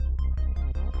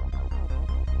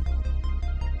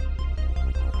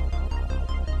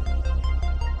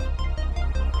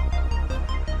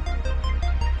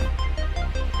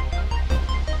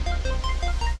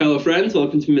Hello, friends.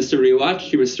 Welcome to Mr.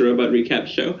 Rewatch, your Mr. Robot recap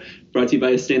show, brought to you by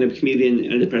a stand-up comedian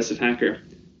and a depressive hacker.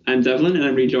 I'm Devlin, and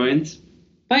I'm rejoined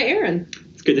by Aaron.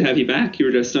 It's good to have you back. You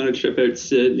were just on a trip out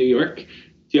to New York. Do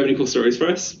you have any cool stories for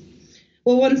us?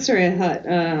 Well, one story I thought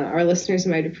our listeners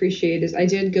might appreciate is I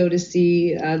did go to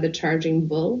see The Charging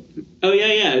Bull. Oh,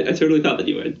 yeah. I totally thought that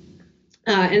you would.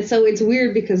 And so it's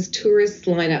weird because tourists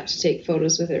line up to take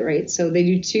photos with it, right? So they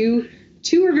do two.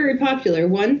 Two are very popular.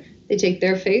 One, they take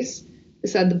their face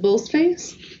beside the bull's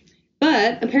face.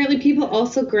 But apparently people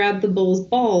also grab the bull's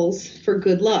balls for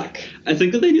good luck. I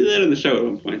think that they do that on the show at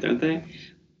one point, don't they?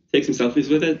 Take some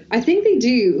selfies with it? I think they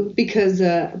do because,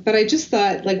 but I just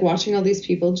thought, like, watching all these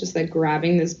people just, like,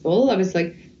 grabbing this bull, I was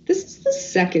like, this is the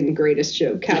second greatest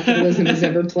joke capitalism has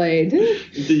ever played.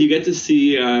 Did you get to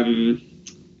see,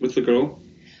 what's the girl?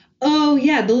 Oh,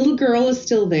 yeah, the little girl is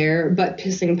still there, but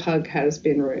Pissing Pug has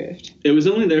been removed. It was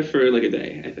only there for, like, a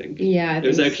day, I think. Yeah, I think it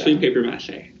was actually so. Paper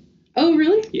mache. Oh,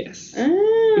 really? Yes.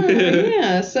 Oh,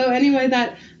 yeah. So anyway,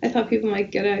 I thought people might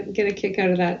get a kick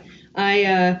out of that.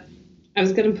 I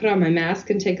was going to put on my mask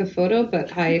and take a photo,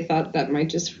 but I thought that might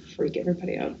just freak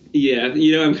everybody out. Yeah,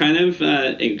 I'm kind of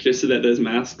anxious that those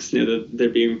masks know that they're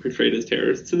being portrayed as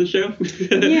terrorists in the show.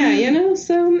 Yeah,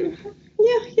 so...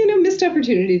 Yeah, missed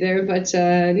opportunity there, but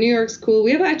New York's cool.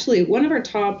 We have actually, one of our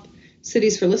top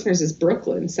cities for listeners is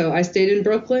Brooklyn. So I stayed in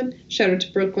Brooklyn. Shout out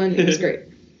to Brooklyn. It was great.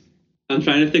 I'm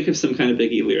trying to think of some kind of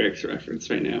Biggie lyrics reference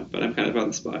right now, but I'm kind of on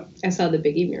the spot. I saw the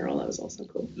Biggie mural. That was also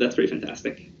cool. That's pretty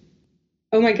fantastic.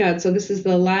 Oh my God. So this is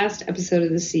the last episode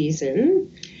of the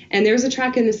season. And there's a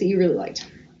track in this that you really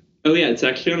liked. Oh yeah, it's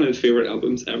actually one of my favorite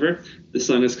albums ever. The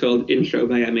song is called Intro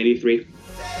by M83.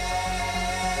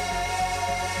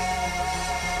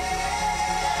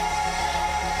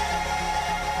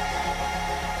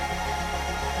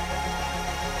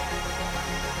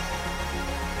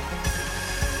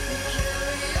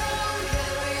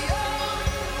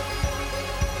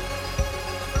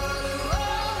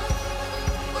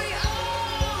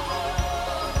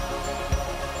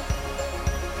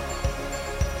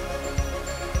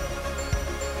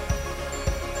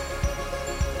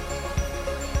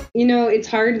 It's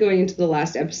hard going into the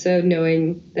last episode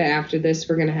knowing that after this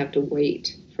we're going to have to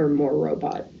wait for more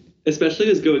Robot. Especially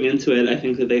as going into it, I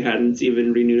think that they hadn't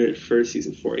even renewed it for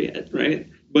season 4 yet, right?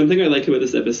 One thing I like about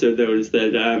this episode, though, is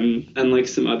that unlike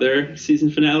some other season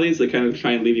finales that kind of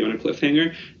try and leave you on a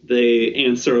cliffhanger, they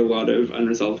answer a lot of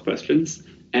unresolved questions.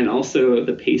 And also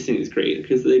the pacing is great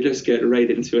because they just get right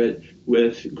into it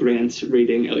with Grant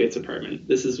raiding Elliot's apartment.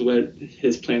 This is what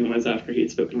his plan was after he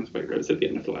had spoken with White Rose at the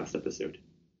end of the last episode.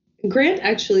 Grant,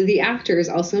 actually, the actor is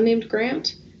also named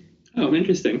Grant. Oh,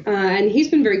 interesting. And he's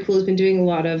been very cool. He's been doing a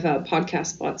lot of podcast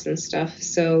spots and stuff.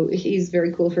 So he's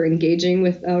very cool for engaging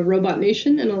with Robot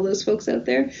Nation and all those folks out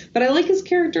there. But I like his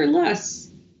character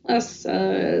less as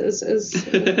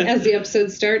the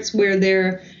episode starts, where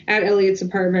they're at Elliot's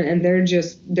apartment and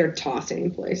they're tossing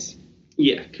the place.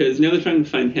 Yeah, because now they're trying to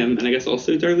find him, and I guess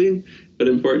also Darlene. But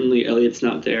importantly, Elliot's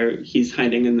not there. He's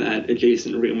hiding in that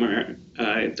adjacent room where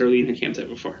Darlene had camped out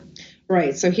before.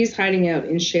 Right, so he's hiding out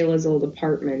in Shayla's old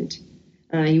apartment.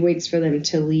 He waits for them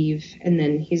to leave, and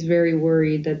then he's very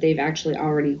worried that they've actually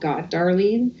already got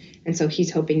Darlene, and so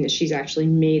he's hoping that she's actually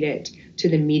made it to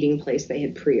the meeting place they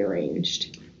had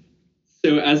prearranged.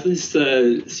 So as this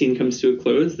scene comes to a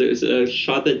close, there's a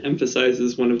shot that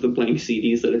emphasizes one of the blank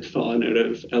CDs that had fallen out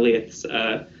of Elliot's,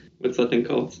 what's that thing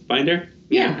called? Binder?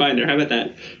 Yeah, binder. How about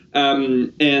that?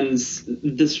 And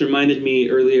this reminded me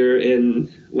earlier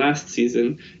in last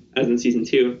season, as in season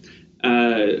 2,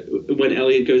 when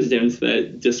Elliot goes down to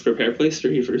that disc repair place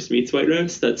where he first meets White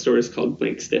Rose. That store is called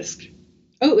Blank's Disc.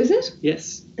 Oh, is it?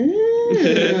 Yes.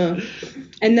 Oh.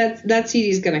 And that CD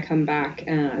is going to come back,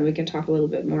 and we can talk a little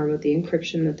bit more about the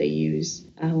encryption that they use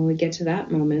when we get to that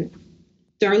moment.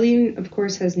 Darlene, of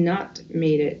course, has not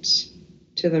made it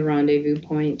to the rendezvous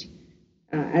point,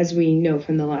 as we know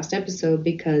from the last episode,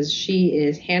 because she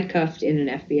is handcuffed in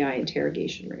an FBI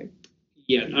interrogation room.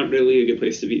 Yeah, not really a good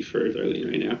place to be for Darlene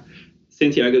right now.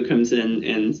 Santiago comes in,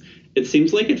 and it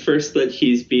seems like at first that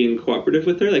he's being cooperative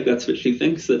with her. Like, that's what she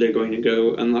thinks, that they're going to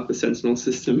go unlock the Sentinel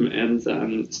system and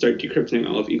start decrypting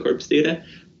all of E-Corp's data.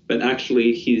 But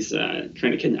actually, he's trying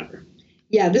to kidnap her.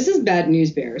 Yeah, this is bad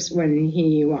news bears when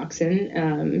he walks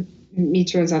in. He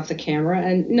turns off the camera,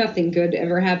 and nothing good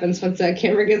ever happens once that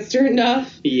camera gets turned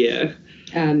off. Yeah.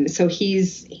 So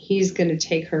he's going to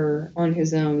take her on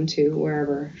his own to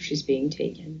wherever she's being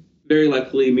taken. Very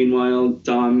luckily, meanwhile,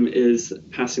 Dom is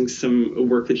passing some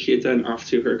work that she had done off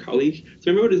to her colleague. Do you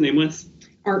remember what his name was?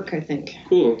 Ark, I think.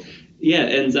 Cool. Yeah,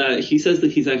 and he says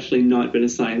that he's actually not been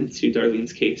assigned to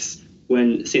Darlene's case,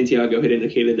 when Santiago had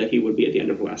indicated that he would be at the end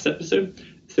of the last episode.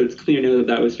 So it's clear now that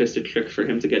that was just a trick for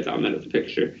him to get Dom out of the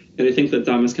picture. And I think that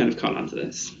Dom has kind of caught on to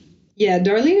this. Yeah,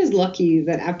 Darlene is lucky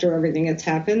that after everything that's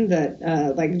happened, that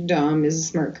Dom is a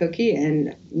smart cookie,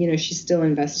 and she's still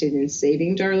invested in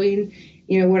saving Darlene.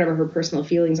 Whatever her personal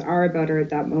feelings are about her at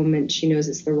that moment, she knows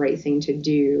it's the right thing to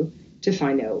do to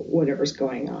find out whatever's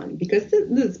going on, because this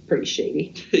is pretty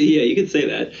shady. Yeah, you could say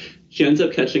that. She ends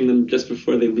up catching them just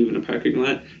before they leave in a parking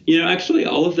lot. Actually,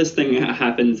 all of this thing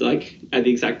happens at the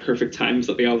exact perfect times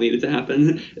that they all needed to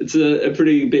happen. It's a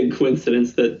pretty big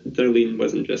coincidence that Darlene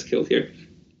wasn't just killed here.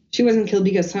 She wasn't killed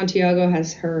because Santiago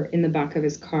has her in the back of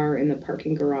his car in the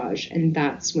parking garage, and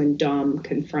that's when Dom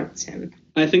confronts him.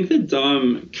 I think that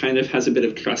Dom kind of has a bit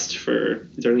of trust for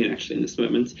Darlene, actually, in this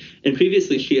moment. And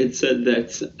previously, she had said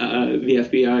that the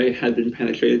FBI had been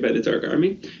penetrated by the Dark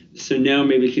Army. So now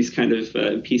maybe she's kind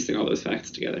of piecing all those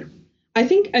facts together. I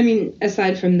think,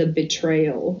 aside from the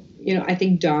betrayal, I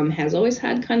think Dom has always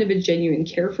had kind of a genuine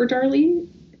care for Darlene.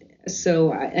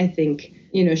 So I think,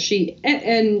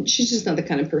 she's just not the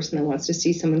kind of person that wants to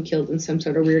see someone killed in some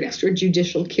sort of weird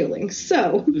extrajudicial killing.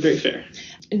 So very fair.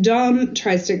 Dom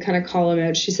tries to kind of call him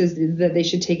out. She says that they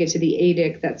should take it to the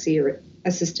ADIC, that's the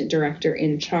assistant director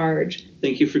in charge.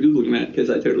 Thank you for Googling that, because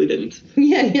I totally didn't.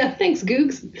 Yeah, thanks,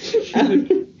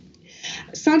 Googs.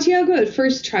 Santiago at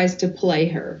first tries to play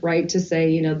her, right, to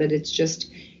say, that it's just,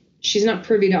 she's not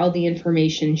privy to all the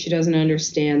information. She doesn't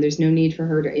understand. There's no need for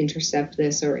her to intercept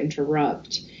this or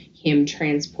interrupt him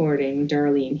transporting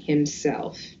Darlene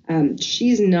himself.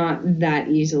 She's not that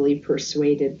easily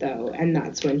persuaded, though, and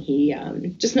that's when he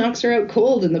just knocks her out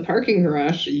cold in the parking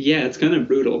garage. Yeah, it's kind of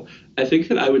brutal. I think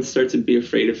that I would start to be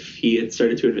afraid if he had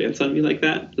started to advance on me like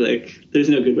that. There's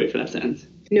no good way for that to end.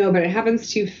 No, but it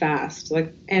happens too fast.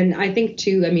 And I think,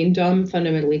 too, Dom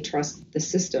fundamentally trusts the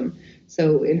system.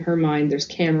 So in her mind, there's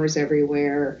cameras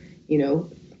everywhere.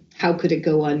 How could it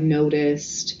go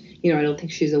unnoticed? I don't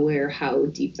think she's aware how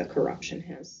deep the corruption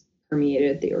has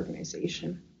permeated the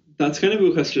organization. That's kind of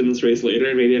a question that's raised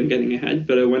later. Maybe I'm getting ahead,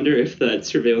 but I wonder if that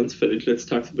surveillance footage that's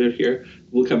talked about here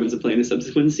will come into play in a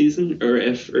subsequent season, or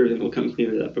if Irving will come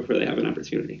clean it up before they have an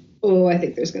opportunity. Oh, I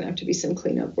think there's going to have to be some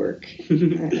cleanup work.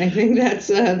 I think that's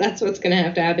what's going to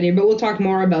have to happen here. But we'll talk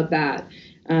more about that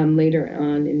later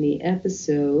on in the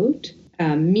episode.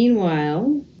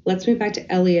 Meanwhile, let's move back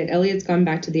to Elliot. Elliot's gone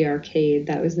back to the arcade.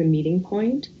 That was the meeting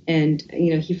point. And,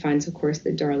 he finds, of course,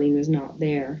 that Darlene was not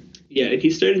there. Yeah,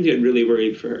 he's starting to get really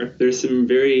worried for her. There's some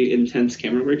very intense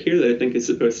camera work here that I think is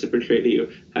supposed to portray to you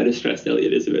how distressed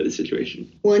Elliot is about the situation.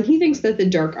 Well, and he thinks that the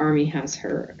Dark Army has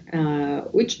her,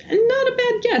 which, not a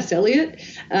bad guess, Elliot.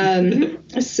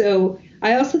 So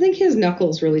I also think his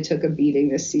knuckles really took a beating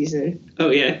this season. Oh,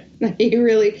 yeah.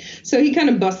 So he kind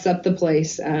of busts up the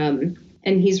place, and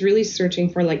he's really searching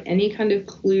for any kind of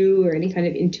clue or any kind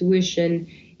of intuition,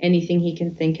 anything he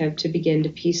can think of to begin to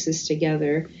piece this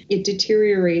together. It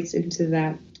deteriorates into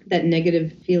that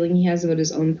negative feeling he has about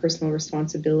his own personal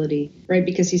responsibility, right?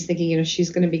 Because he's thinking, she's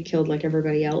going to be killed like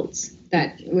everybody else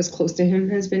that was close to him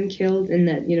has been killed, and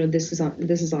that, this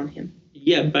is on him.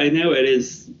 Yeah, by now it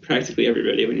is practically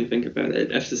everybody when you think about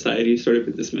it. F society has sort of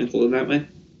been dismantled in that way.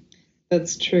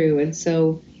 That's true. And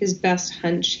so his best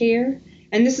hunch here,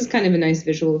 and this is kind of a nice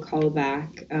visual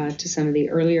callback to some of the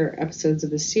earlier episodes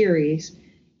of the series,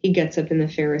 he gets up in the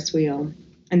Ferris wheel,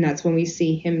 and that's when we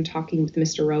see him talking with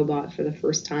Mr. Robot for the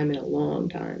first time in a long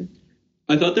time.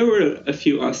 I thought there were a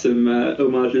few awesome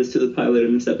homages to the pilot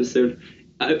in this episode.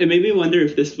 It made me wonder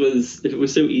if it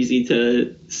was so easy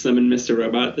to summon Mr.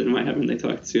 Robot, then why haven't they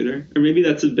talked sooner? Or maybe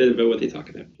that's a bit about what they talk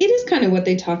about. It is kind of what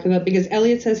they talk about, because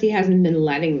Elliot says he hasn't been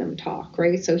letting them talk,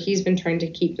 right? So he's been trying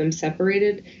to keep them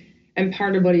separated. And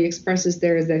part of what he expresses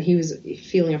there is that he was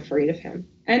feeling afraid of him.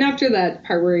 And after that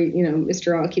part where,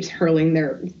 Mr. Robot keeps hurling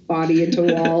their body into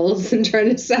walls and trying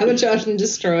to sabotage and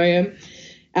destroy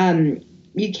him,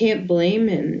 you can't blame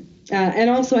him. And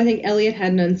also, I think Elliot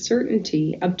had an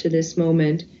uncertainty up to this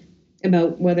moment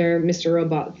about whether Mr.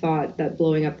 Robot thought that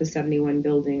blowing up the 71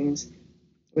 buildings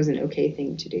was an okay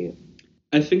thing to do.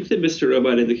 I think that Mr.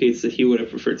 Robot indicates that he would have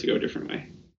preferred to go a different way.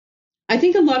 I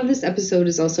think a lot of this episode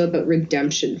is also about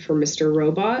redemption for Mr.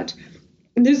 Robot.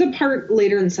 There's a part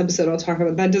later in this episode I'll talk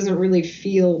about that doesn't really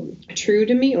feel true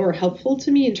to me or helpful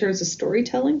to me in terms of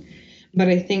storytelling. But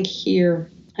I think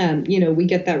here, we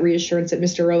get that reassurance that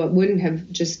Mr. Robot wouldn't have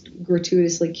just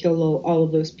gratuitously killed all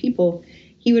of those people.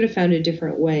 He would have found a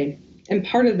different way. And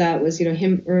part of that was,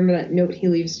 him, remember that note he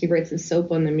leaves, he writes in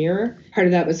soap on the mirror? Part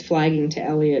of that was flagging to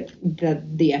Elliot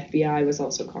that the FBI was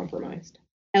also compromised.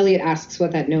 Elliot asks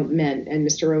what that note meant, and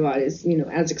Mr. Robot is,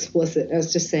 as explicit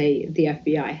as to say the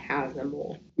FBI has them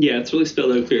all. Yeah, it's really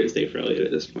spelled out clear as day for Elliot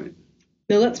at this point.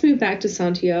 Now let's move back to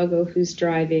Santiago, who's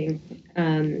driving.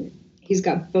 He's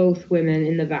got both women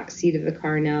in the back seat of the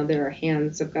car now. Their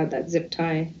hands have got that zip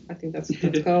tie, I think that's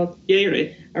what it's called. Yeah, you're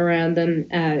right. Around them,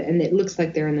 and it looks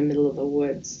like they're in the middle of the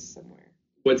woods somewhere.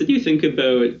 What did you think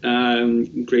about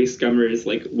Grace Gummer's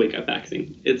wake-up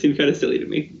acting? It seemed kind of silly to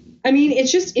me. I mean,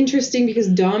 it's just interesting because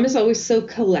Dom is always so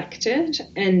collected,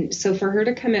 and so for her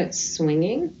to come out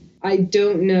swinging, I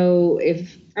don't know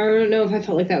if I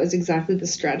felt like that was exactly the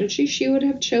strategy she would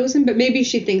have chosen, but maybe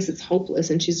she thinks it's hopeless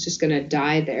and she's just going to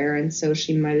die there, and so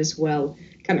she might as well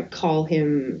kind of call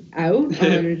him out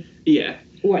on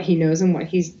what he knows and what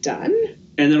he's done.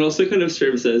 And it also kind of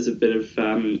serves as a bit of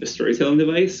a storytelling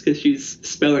device, because she's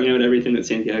spelling out everything that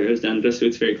Santiago has done, just so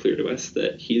it's very clear to us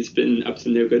that he's been up to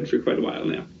no good for quite a while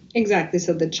now. Exactly.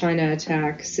 So the China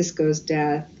attack, Cisco's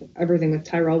death, everything with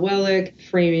Tyrell Wellick,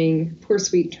 framing poor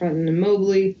sweet Trenton and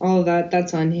Mobley, all of that,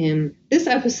 that's on him. This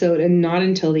episode, and not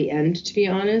until the end, to be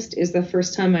honest, is the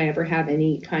first time I ever have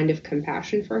any kind of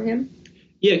compassion for him.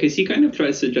 Yeah, because he kind of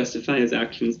tries to justify his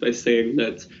actions by saying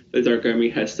that the Dark Army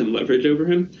has some leverage over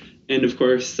him. And of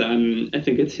course, I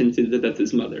think it's hinted that that's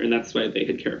his mother, and that's why they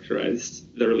had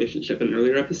characterized the relationship in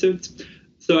earlier episodes.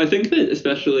 So I think that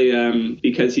especially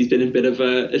because he's been a bit of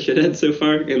a shithead so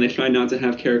far, and they try not to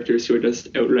have characters who are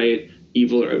just outright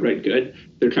evil or outright good,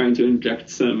 they're trying to inject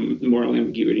some moral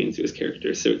ambiguity into his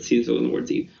character, so it seems a little more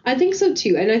deep. I think so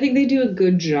too, and I think they do a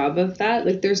good job of that.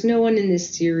 Like, there's no one in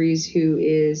this series who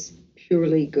is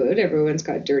purely good. Everyone's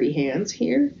got dirty hands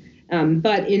here.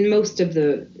 But in most of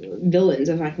the villains,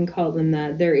 if I can call them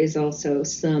that, there is also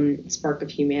some spark of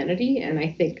humanity. And I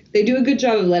think they do a good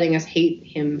job of letting us hate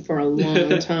him for a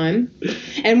long time.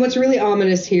 And what's really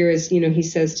ominous here is, he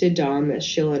says to Dom that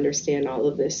she'll understand all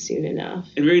of this soon enough.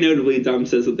 And very notably, Dom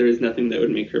says that there is nothing that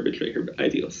would make her betray her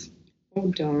ideals. Oh,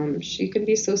 Dom. She can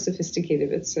be so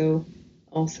sophisticated, but so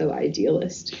also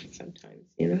idealist sometimes,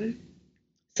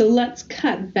 So let's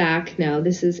cut back now.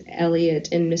 This is Elliot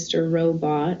and Mr.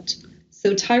 Robot.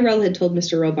 So Tyrell had told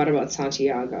Mr. Robot about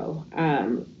Santiago.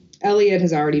 Elliot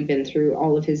has already been through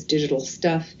all of his digital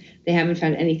stuff. They haven't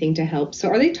found anything to help. So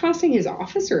are they tossing his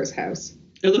office or his house?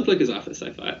 It looked like his office,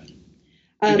 I thought.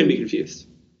 I could be confused.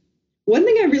 One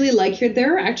thing I really like here,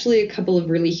 there are actually a couple of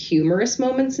really humorous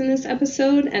moments in this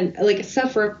episode, and like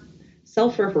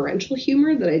self-referential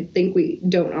humor that I think we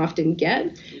don't often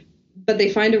get. But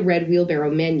they find a red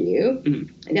wheelbarrow menu,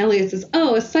 and Elliot says,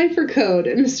 "Oh, a cipher code,"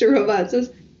 and Mr. Robot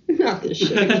says, "Not this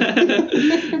shit."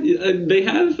 They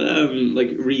have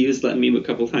reused that meme a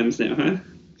couple times now, huh?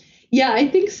 Yeah, I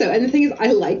think so. And the thing is, I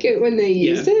like it when they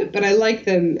use it, but I like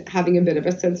them having a bit of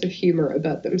a sense of humor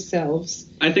about themselves.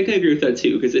 I think I agree with that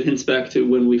too, because it hints back to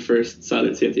when we first saw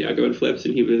that Santiago had flipped,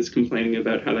 and he was complaining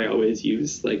about how they always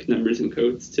use numbers and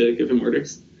codes to give him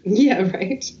orders. Yeah,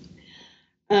 right.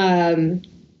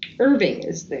 Irving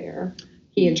is there.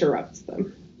 He interrupts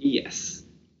them. Yes.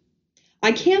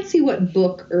 I can't see what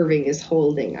book Irving is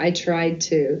holding. I tried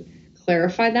to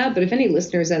clarify that, but if any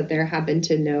listeners out there happen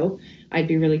to know, I'd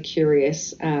be really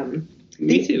curious.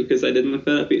 Me too, because I didn't look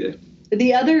that up either.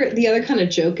 The other kind of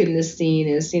joke in this scene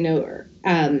is,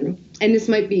 and this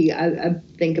might be, I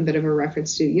think, a bit of a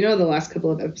reference to, the last couple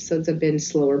of episodes have been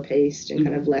slower paced and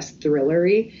kind of less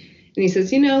thrillery. And he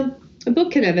says, a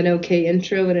book can have an okay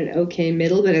intro and an okay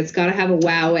middle, but it's got to have a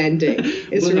wow ending.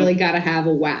 It's really got to have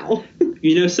a wow.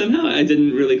 Somehow I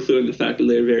didn't really clue in the fact that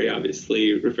they're very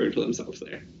obviously referring to themselves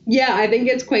there. Yeah, I think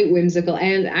it's quite whimsical.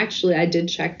 And actually, I did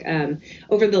check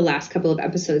over the last couple of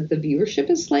episodes, the viewership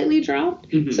has slightly dropped.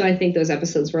 Mm-hmm. So I think those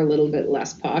episodes were a little bit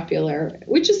less popular,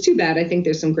 which is too bad. I think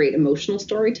there's some great emotional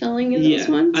storytelling in those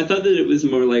ones. I thought that it was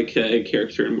more like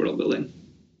character and world building.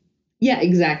 Yeah,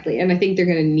 exactly. And I think they're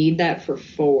going to need that for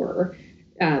 4.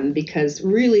 Because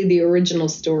really the original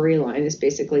storyline has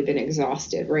basically been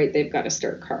exhausted, right? They've got to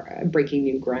start breaking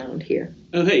new ground here.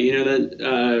 Oh, hey,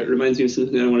 that reminds me of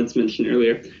something I wanted to mention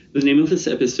earlier. The name of this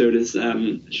episode is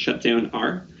Shutdown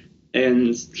R.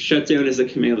 And shutdown is a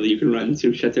command that you can run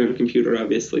to shut down a computer,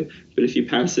 obviously. But if you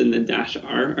pass in the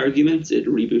 -R argument, it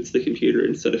reboots the computer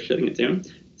instead of shutting it down.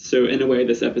 So in a way,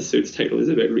 this episode's title is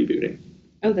about rebooting.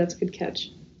 Oh, that's a good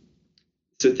catch.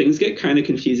 So things get kind of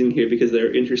confusing here because there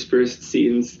are interspersed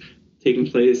scenes taking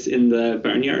place in the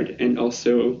barnyard and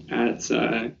also at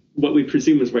what we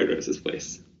presume is White Rose's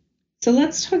place. So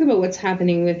let's talk about what's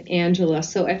happening with Angela.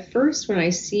 So at first when I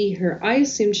see her, I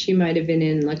assumed she might have been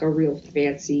in a real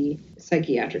fancy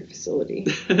psychiatric facility.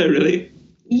 Really?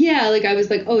 Yeah, I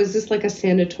was like, oh, is this a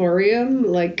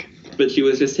sanatorium? But she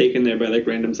was just taken there by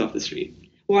randoms off the street.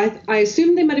 Well, I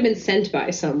assume they might have been sent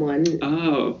by someone.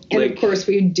 Oh. And of course,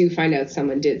 we do find out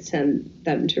someone did send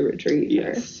them to retrieve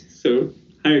her. Yes. So,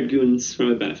 hired goons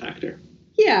from a benefactor.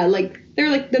 Yeah, they're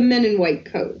like the men in white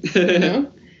coats, you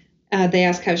know? They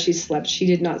ask how she slept. She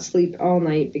did not sleep all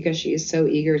night because she is so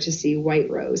eager to see White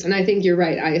Rose. And I think you're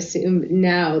right. I assume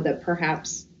now that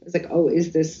perhaps it's like, oh,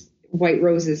 is this White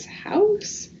Rose's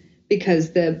house?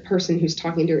 Because the person who's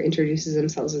talking to her introduces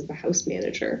themselves as the house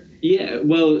manager. Yeah,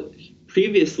 well,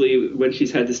 previously, when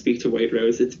she's had to speak to White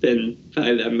Rose, it's been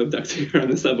by them abducting her on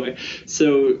the subway.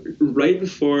 So right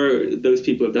before those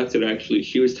people abducted her, actually,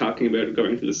 she was talking about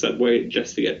going to the subway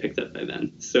just to get picked up by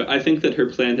them. So I think that her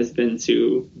plan has been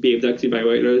to be abducted by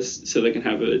White Rose so they can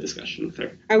have a discussion with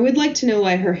her. I would like to know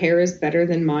why her hair is better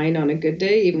than mine on a good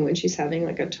day, even when she's having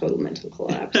like a total mental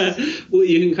collapse. Well,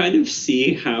 you can kind of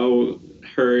see how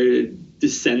her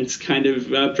descent kind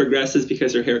of progresses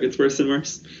because her hair gets worse and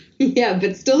worse. Yeah,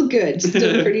 but still good.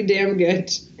 Still pretty damn good.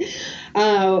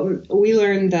 We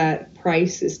learned that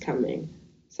Price is coming.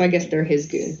 So I guess they're his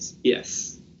goons.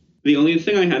 Yes. The only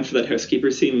thing I had for that housekeeper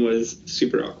scene was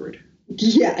super awkward.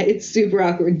 Yeah, it's super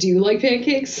awkward. Do you like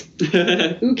pancakes?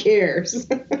 Who cares?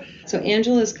 So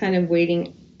Angela's kind of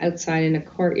waiting outside in a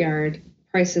courtyard.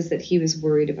 Price says that he was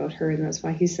worried about her, and that's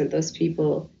why he sent those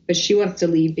people. But she wants to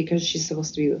leave because she's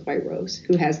supposed to be with White Rose,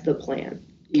 who has the plan.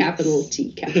 Capital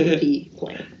T, capital P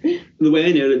plan. The way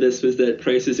I noted this was that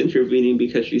Price is intervening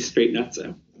because she's straight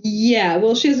nutso. Yeah,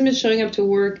 well, she hasn't been showing up to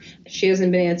work. She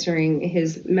hasn't been answering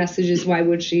his messages. Why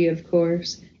would she, of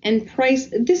course? And Price,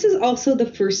 this is also the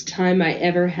first time I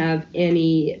ever have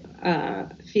any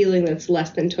feeling that's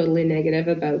less than totally negative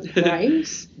about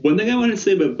Price. One thing I want to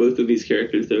say about both of these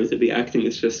characters, though, is that the acting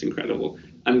is just incredible.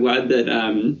 I'm glad that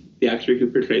the actor who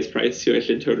portrays Price, who I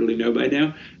should totally know by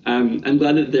now, I'm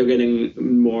glad that they're getting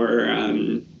more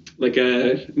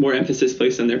more emphasis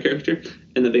placed on their character,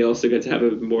 and that they also get to have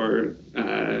a more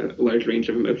large range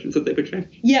of emotions that they portray.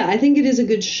 Yeah, I think it is a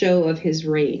good show of his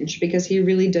range, because he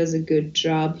really does a good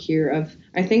job here of,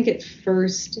 I think at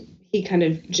first he kind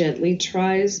of gently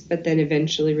tries, but then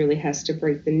eventually really has to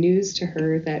break the news to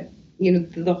her that, you know,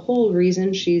 the whole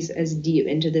reason she's as deep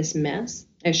into this mess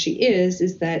as she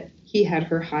is that he had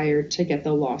her hired to get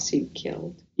the lawsuit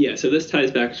killed. Yeah, so this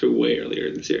ties back to way earlier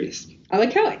in the series. I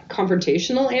like how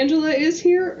confrontational Angela is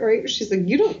here, right? She's like,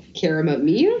 you don't care about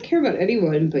me. You don't care about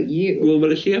anyone but you. Well,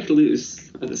 what does she have to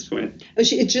lose at this point?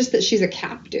 It's just that she's a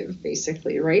captive,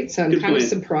 basically, right? So I'm kind of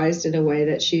surprised in a way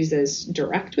that she's as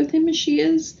direct with him as she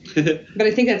is. But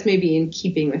I think that's maybe in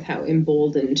keeping with how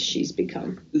emboldened she's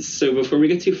become. So before we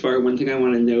get too far, one thing I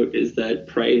want to note is that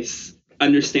Price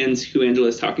understands who Angela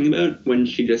is talking about when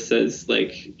she just says,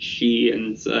 like, she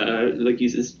and,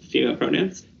 uses female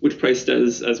pronouns, which Price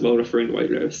does as well, referring to White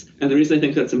Rose. And the reason I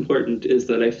think that's important is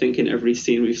that I think in every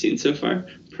scene we've seen so far,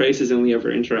 Price has only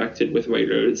ever interacted with White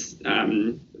Rose,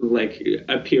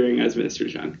 appearing as Minister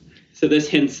Chung. So this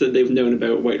hints that they've known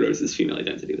about White Rose's female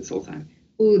identity this whole time.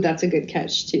 Ooh, that's a good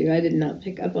catch, too. I did not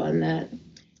pick up on that.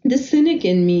 The cynic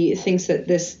in me thinks that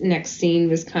this next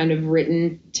scene was kind of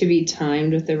written to be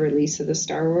timed with the release of the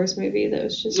Star Wars movie that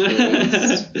was just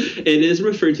released. It is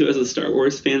referred to as a Star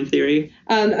Wars fan theory.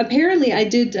 Apparently, I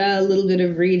did a little bit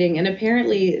of reading, and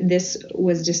apparently this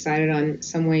was decided on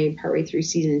some way partway through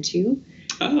season 2.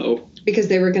 Oh. Because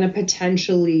they were going to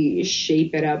potentially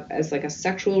shape it up as like a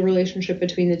sexual relationship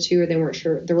between the two, or they weren't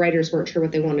sure, the writers weren't sure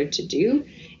what they wanted to do,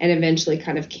 and eventually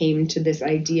kind of came to this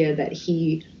idea that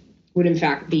he would in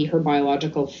fact be her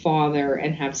biological father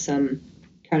and have some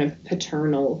kind of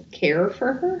paternal care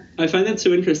for her. I find that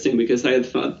so interesting because I had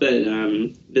thought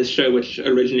that this show, which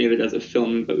originated as a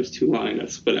film but was too long and got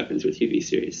split up into a TV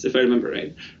series, if I remember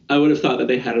right, I would have thought that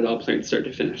they had it all planned start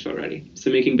to finish already. So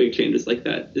making big changes like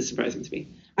that is surprising to me.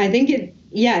 I think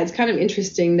it's kind of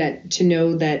interesting to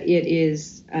know that it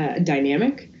is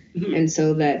dynamic, mm-hmm. and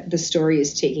so that the story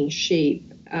is taking shape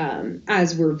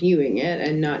as we're viewing it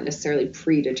and not necessarily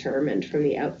predetermined from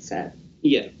the outset.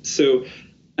 Yeah. So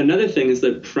another thing is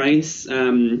that Price,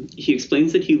 he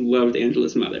explains that he loved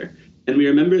Angela's mother. And we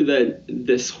remember that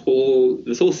this whole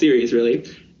series, really,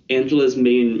 Angela's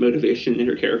main motivation in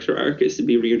her character arc is to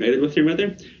be reunited with her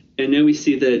mother. And now we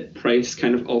see that Price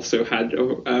kind of also had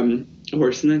a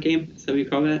horse in that game. Is that what you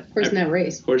call that? Horse in that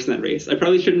race. Horse in that race. I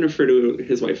probably shouldn't refer to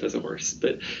his wife as a horse,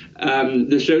 but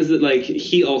this shows that, like,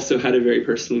 he also had a very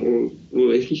personal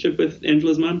relationship with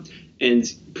Angela's mom, and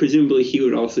presumably he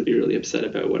would also be really upset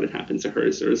about what had happened to her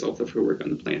as a result of her work on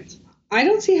the plants. I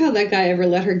don't see how that guy ever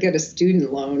let her get a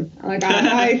student loan. Like,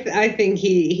 I think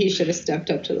he should have stepped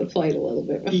up to the plate a little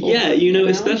bit before. Yeah,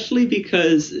 especially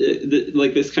because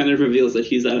this kind of reveals that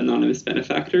he's that anonymous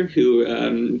benefactor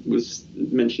who was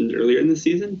mentioned earlier in the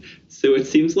season. So it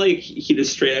seems like he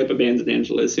just straight up abandoned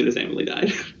Angela as soon as Emily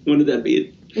died. What a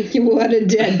deadbeat. What a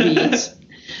deadbeat.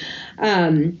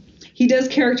 He does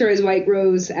characterize White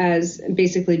Rose as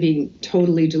basically being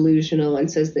totally delusional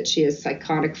and says that she has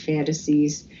psychotic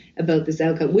fantasies about this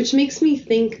outcome, which makes me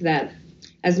think that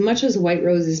as much as White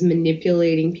Rose is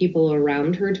manipulating people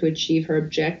around her to achieve her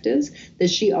objectives, that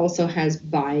she also has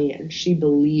buy-in. She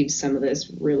believes some of this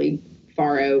really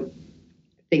far out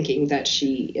thinking that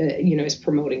she, is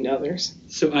promoting to others.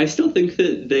 So I still think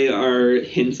that they are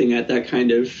hinting at that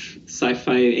kind of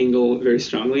sci-fi angle very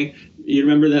strongly. You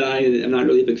remember that I am not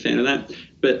really a big fan of that,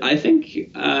 but I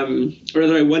think, or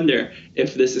rather I wonder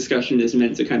if this discussion is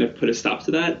meant to kind of put a stop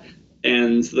to that.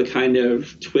 And the kind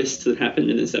of twist that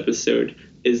happened in this episode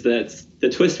is that the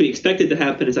twist we expected to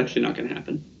happen is actually not going to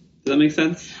happen. Does that make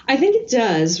sense? I think it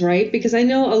does, right? Because I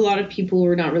know a lot of people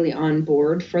were not really on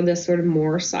board for this sort of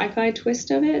more sci-fi twist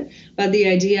of it. But the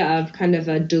idea of kind of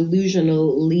a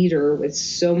delusional leader with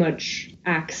so much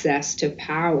access to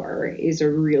power is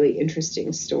a really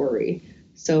interesting story.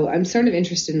 So I'm sort of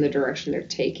interested in the direction they're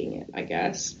taking it, I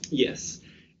guess. Yes.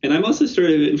 And I'm also sort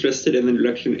of interested in the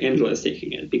direction Angela is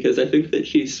taking it, because I think that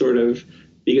she sort of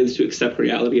begins to accept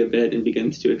reality a bit and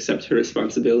begins to accept her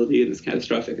responsibility in this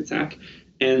catastrophic attack.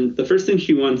 And the first thing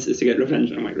she wants is to get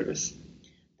revenge on White Rose.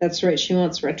 That's right. She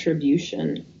wants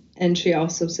retribution. And she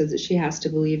also says that she has to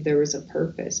believe there was a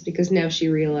purpose, because now she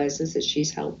realizes that she's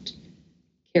helped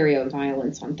carry out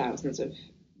violence on thousands of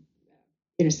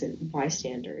innocent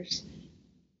bystanders.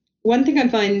 One thing I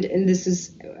find, and this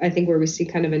is, I think, where we see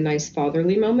kind of a nice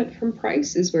fatherly moment from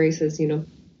Price, is where he says,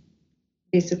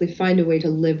 basically find a way to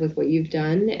live with what you've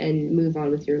done and move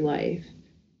on with your life.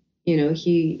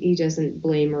 He doesn't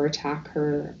blame or attack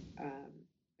her,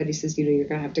 but he says, you're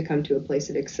going to have to come to a place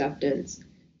of acceptance.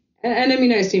 And I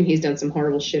mean, I assume he's done some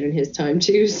horrible shit in his time,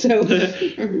 too, so.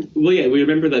 Well, yeah, we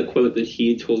remember that quote that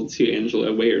he told to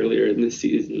Angela way earlier in the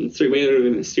season. Sorry, way earlier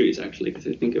in the series, actually, because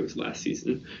I think it was last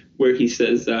season, where he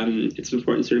says it's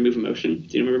important to remove emotion.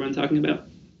 Do you remember what I'm talking about?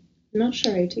 I'm not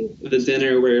sure I do. The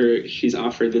dinner where she's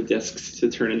offered the discs to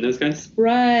turn in those guys?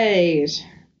 Right.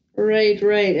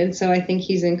 And so I think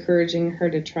he's encouraging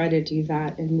her to try to do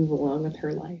that and move along with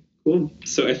her life. Cool.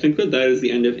 So I think that is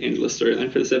the end of Angela's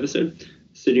storyline for this episode.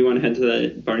 So do you want to head to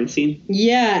that barn scene?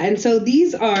 Yeah, and so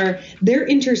they're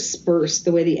interspersed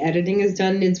the way the editing is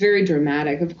done. It's very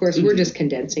dramatic. Of course, we're just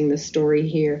condensing the story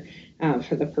here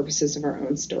for the purposes of our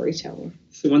own storytelling.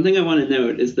 So one thing I want to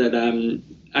note is that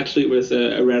actually it was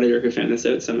a Redditor who found this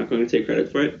out, so I'm not going to take credit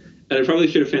for it. And I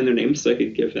probably should have found their names so I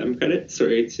could give them credit.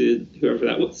 Sorry to whoever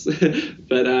that was.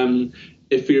 But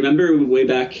if you remember way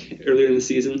back earlier in the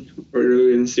season or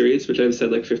earlier in the series, which I've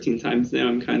said like 15 times now,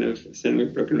 I'm kind of sounding like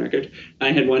a broken record,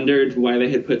 I had wondered why they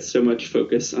had put so much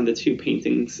focus on the two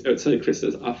paintings outside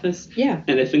Krista's office. Yeah.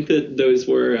 And I think that those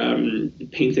were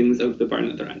paintings of the barn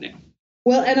that they're at now.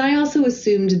 Well, and I also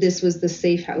assumed this was the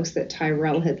safe house that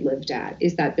Tyrell had lived at,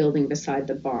 is that building beside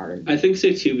the barn. I think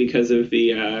so, too, because of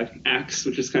the axe,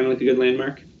 which is kind of like a good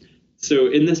landmark. So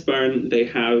in this barn, they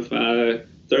have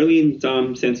Darlene,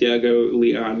 Dom, Santiago,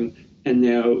 Leon, and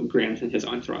now Grant and his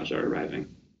entourage are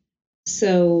arriving.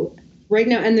 So right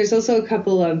now, and there's also a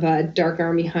couple of Dark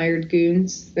Army hired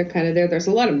goons. They're kind of there. There's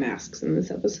a lot of masks in this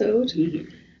episode.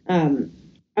 Mm-hmm.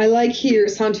 I like here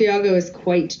Santiago is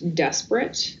quite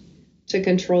desperate to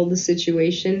control the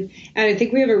situation. And I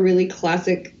think we have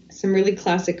some really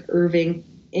classic Irving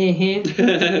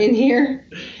in here.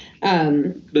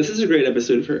 This is a great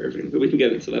episode for Irving, but we can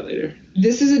get into that later.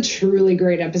 This is a truly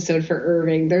great episode for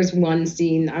Irving. There's one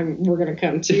scene we're going to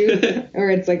come to where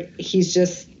it's like he's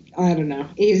just, I don't know.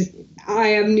 I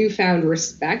have newfound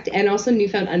respect and also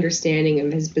newfound understanding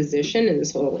of his position in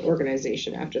this whole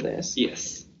organization after this.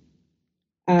 Yes.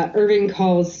 Irving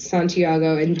calls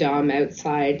Santiago and Dom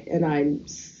outside, and I'm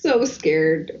so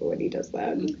scared when he does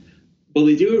that. Well,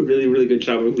 they do a really, really good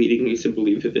job of leading me to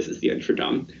believe that this is the end for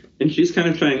Dom. And she's kind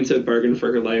of trying to bargain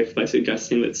for her life by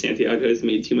suggesting that Santiago has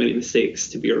made too many mistakes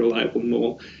to be a reliable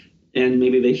mole, and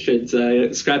maybe they should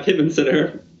scrap him instead of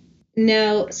her.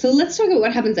 Now, so let's talk about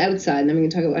what happens outside, and then we can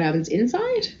talk about what happens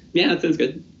inside. Yeah, that sounds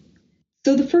good.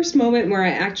 So the first moment where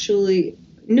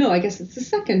I guess it's the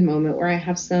second moment where I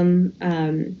have some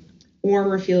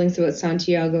warmer feelings about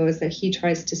Santiago is that he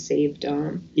tries to save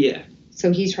Dom. Yeah.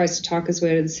 So he tries to talk his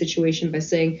way out of the situation by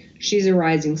saying she's a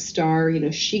rising star.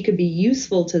 She could be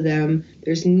useful to them.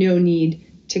 There's no need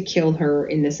to kill her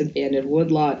in this abandoned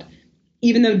woodlot.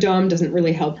 even though Dom doesn't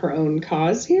really help her own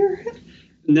cause here.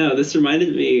 No, this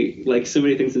reminded me, like so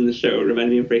many things in the show, it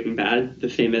reminded me of Breaking Bad, the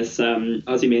famous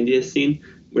Ozymandias scene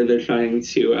where they're trying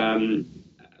to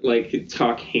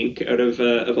talk Hank out of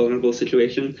a vulnerable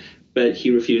situation, but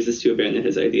he refuses to abandon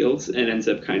his ideals and ends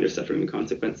up kind of suffering the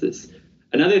consequences.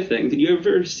 Another thing, did you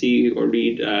ever see or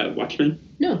read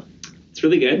Watchmen? No. It's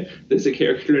really good. There's a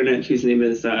character in it whose name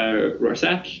is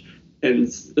Rorschach, and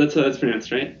that's how that's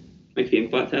pronounced, right? Like the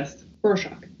ink blot test?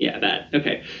 Rorschach. Yeah, that.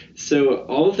 Okay. So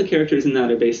all of the characters in that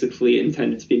are basically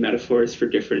intended to be metaphors for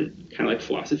different kind of like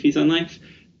philosophies on life.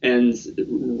 And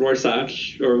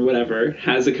Rorschach, or whatever,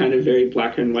 has a kind of very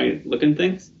black and white look in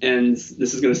things. And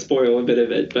this is going to spoil a bit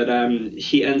of it, but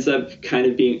he ends up kind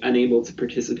of being unable to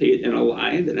participate in a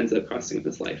lie that ends up costing him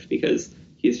his life because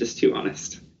he's just too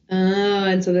honest. Oh,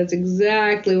 and so that's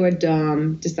exactly what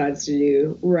Dom decides to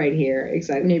do right here.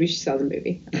 Exactly. Maybe she saw the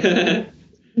movie.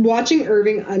 Watching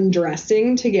Irving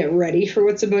undressing to get ready for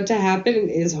what's about to happen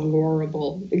is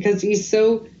horrible because he's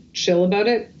so chill about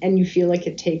it and you feel like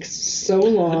it takes so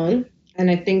long. And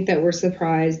I think that we're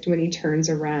surprised when he turns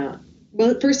around.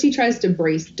 Well, at first he tries to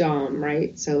brace Dom,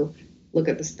 right? So look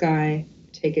at the sky,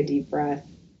 take a deep breath.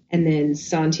 And then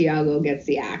Santiago gets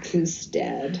the axe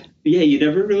instead. Yeah, you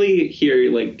never really hear,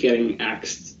 like, getting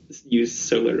axed used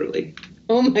so literally.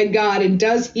 Oh, my God. And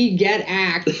does he get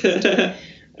axed?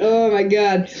 Oh, my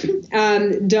God.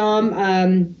 Dom, I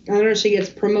don't know if she gets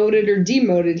promoted or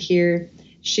demoted here.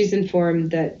 She's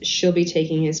informed that she'll be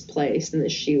taking his place and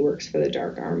that she works for the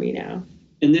Dark Army now.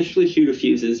 Initially, she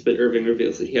refuses, but Irving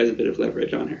reveals that he has a bit of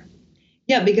leverage on her.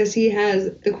 Yeah, because he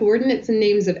has the coordinates and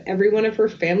names of every one of her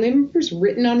family members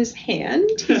written on his hand.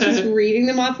 He's just reading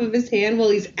them off of his hand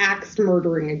while he's axe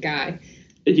murdering a guy.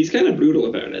 And he's kind of brutal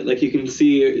about it. Like, you can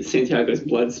see Santiago's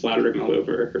blood splattering all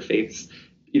over her face.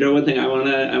 You know, one thing I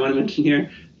wanna mention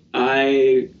here.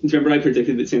 Remember I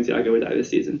predicted that Santiago would die this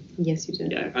season. Yes, you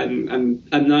did. Yeah, I'm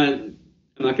not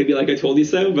gonna be like I told you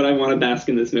so, but I want to bask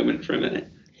in this moment for a minute.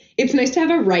 It's nice to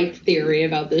have a right theory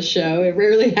about this show. It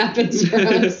rarely happens for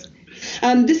us.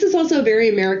 This is also a very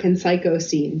American Psycho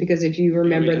scene because if you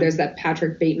remember, there's that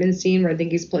Patrick Bateman scene where I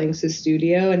think he's playing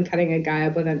Sustudio and cutting a guy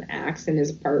up with an axe in his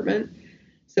apartment.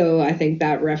 So I think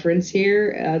that reference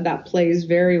here, that plays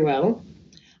very well.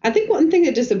 I think one thing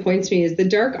that disappoints me is the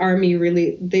Dark Army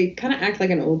they kind of act like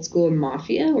an old school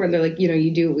mafia where they're like,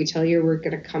 you do what we tell you, we're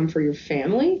going to come for your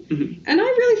family. Mm-hmm. And I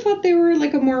really thought they were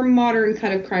like a more modern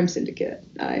kind of crime syndicate.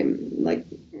 I'm like,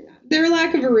 their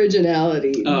lack of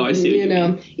originality, I see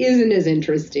isn't as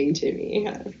interesting to me.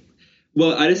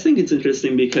 Well, I just think it's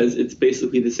interesting because it's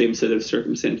basically the same set of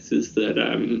circumstances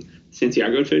that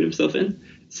Santiago found himself in.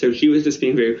 So she was just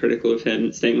being very critical of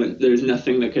him, saying that there's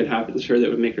nothing that could happen to her that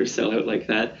would make her sell out like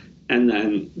that. And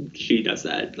then she does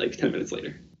that like 10 minutes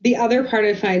later. The other part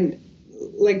I find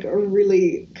like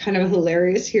really kind of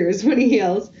hilarious here is when he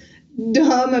yells,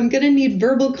 "Dom, I'm going to need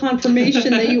verbal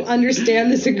confirmation that you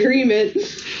understand this agreement."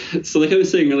 So like I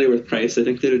was saying earlier with Price, I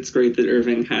think that it's great that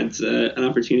Irving had an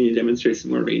opportunity to demonstrate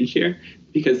some more range here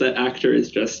because that actor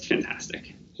is just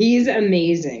fantastic. He's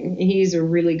amazing. He's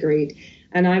really great.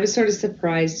 And I was sort of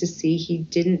surprised to see he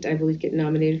didn't, I believe, get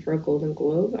nominated for a Golden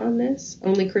Globe on this.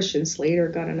 Only Christian Slater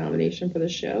got a nomination for the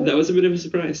show. That was a bit of a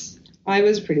surprise. I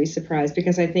was pretty surprised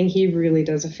because I think he really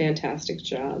does a fantastic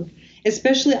job.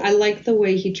 Especially, I like the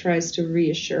way he tries to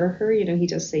reassure her. He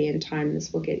does say in time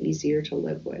this will get easier to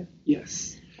live with.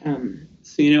 Yes.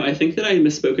 So, I think that I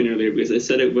misspoken earlier because I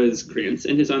said it was Grant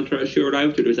and his entourage who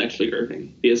arrived, but it was actually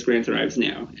Irving because Grant arrives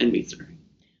now and meets Irving.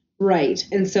 Right.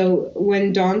 And so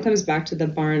when Dawn comes back to the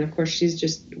barn, of course, she's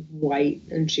just white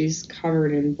and she's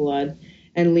covered in blood.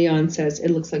 And Leon says it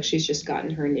looks like she's just gotten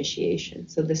her initiation.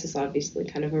 So this is obviously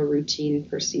kind of a routine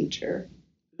procedure.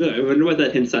 I wonder what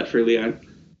that hints at for Leon.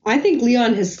 I think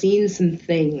Leon has seen some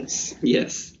things.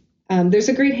 Yes. There's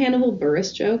a great Hannibal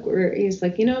Buress joke where he's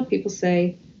like, people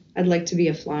say, I'd like to be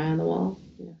a fly on the wall.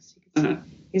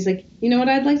 He's like, you know what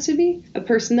I'd like to be? A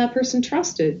person that person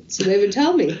trusted. So they would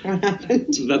tell me what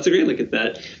happened. That's a great look at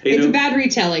that. It's a bad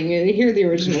retelling. Hear the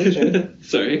original joke.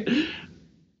 Sorry.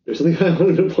 There's something I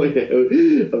wanted to point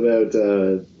out about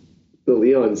the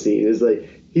Leon scene. Is like,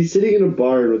 he's sitting in a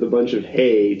barn with a bunch of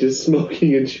hay, just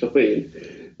smoking and chewing.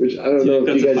 Which I don't know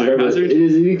if you guys remember. Hazard? It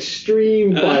is an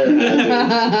extreme fire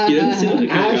hazard.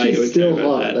 Ash is still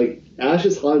hot. Like, ash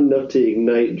is hot enough to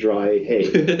ignite dry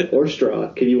hay or straw.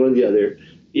 Could be one or the other.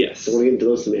 Yes. I don't want to get into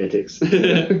those semantics.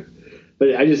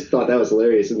 But I just thought that was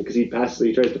hilarious, and because he tries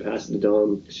to pass it to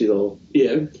Dom. She's all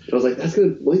I was like, that's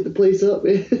gonna light the place up,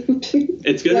 man.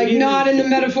 It's gonna be not in a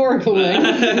metaphorical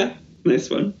way. Nice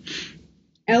one.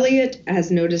 Elliot has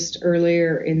noticed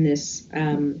earlier in this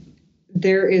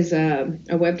there is a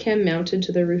webcam mounted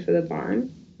to the roof of the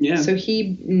barn. Yeah. So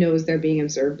he knows they're being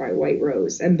observed by White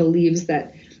Rose and believes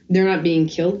that they're not being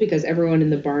killed because everyone in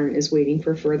the barn is waiting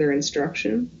for further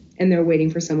instruction and they're waiting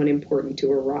for someone important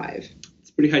to arrive. It's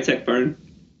a pretty high-tech barn.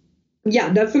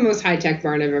 Yeah, that's the most high-tech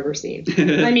barn I've ever seen.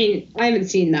 I mean, I haven't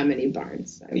seen that many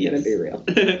barns. I'm going to be real.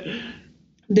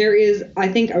 There is, I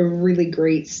think, a really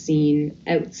great scene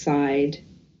outside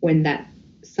when that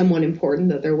someone important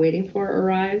that they're waiting for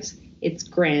arrives. It's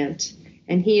Grant,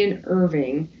 and he and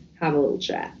Irving have a little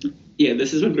chat. Yeah,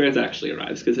 this is when Grant actually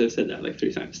arrives, because I've said that like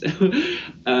 3 times now. What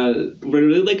I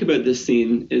really like about this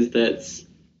scene is that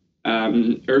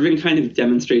Irving kind of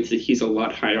demonstrates that he's a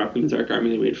lot higher up in the Dark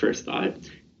Army than we had first thought.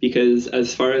 Because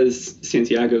as far as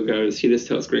Santiago goes, he just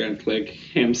tells Grant, like,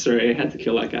 hey, I'm sorry, I had to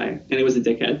kill that guy. And he was a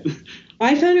dickhead.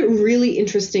 I found it really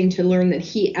interesting to learn that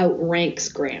he outranks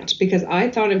Grant, because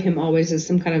I thought of him always as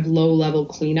some kind of low-level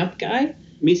cleanup guy.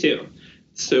 Me too.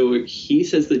 So he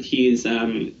says that he's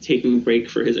taking a break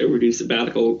for his overdue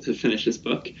sabbatical to finish his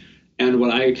book. And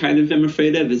what I kind of am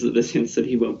afraid of is that this hints that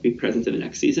he won't be present in the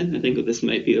next season. I think that this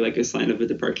might be like a sign of a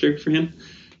departure for him.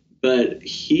 But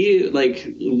he, like,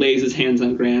 lays his hands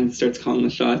on Grant, starts calling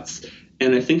the shots.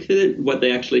 And I think that what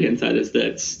they actually hint at is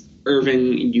that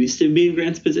Irving used to be in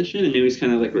Grant's position, and now he's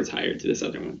kind of, like, retired to this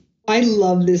other one. I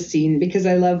love this scene because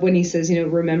I love when he says,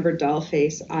 remember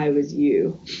Dollface, I was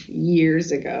you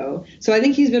years ago. So I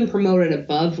think he's been promoted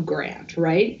above Grant,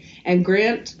 right? And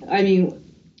Grant's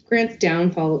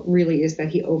downfall really is that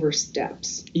he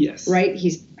oversteps. Yes. Right?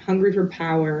 He's hungry for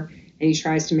power. And he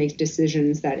tries to make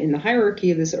decisions that in the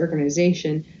hierarchy of this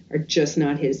organization are just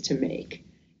not his to make.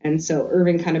 And so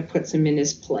Irving kind of puts him in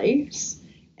his place.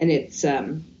 And it's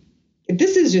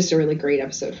this is just a really great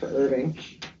episode for Irving.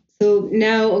 So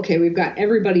now, okay, we've got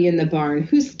everybody in the barn.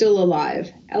 Who's still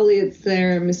alive? Elliot's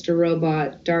there, Mr.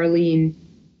 Robot, Darlene,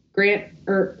 Grant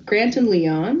and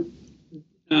Leon.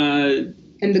 And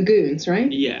the goons,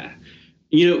 right? Yeah.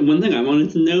 One thing I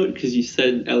wanted to note, because you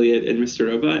said Elliot and Mr.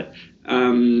 Robot,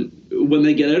 when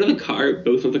they get out of the car,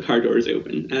 both of the car doors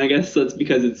open. And I guess that's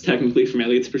because it's technically from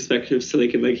Elliot's perspective, so they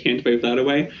can, like, hand wave that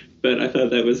away. But I thought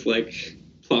that was, like,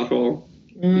 plot hole.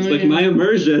 It's like my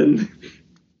immersion.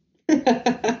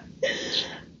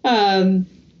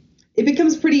 It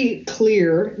becomes pretty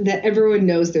clear that everyone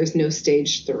knows there's no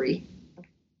stage 3.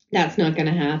 That's not going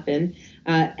to happen.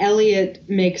 Elliot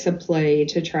makes a play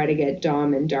to try to get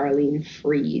Dom and Darlene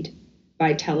freed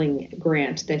by telling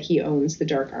Grant that he owns the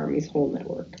Dark Army's whole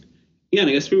network. Yeah, and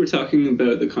I guess we were talking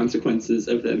about the consequences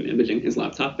of them imaging his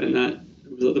laptop, and that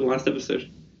was the last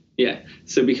episode. Yeah,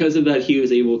 so because of that, he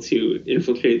was able to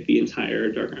infiltrate the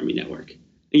entire Dark Army network.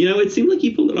 It seemed like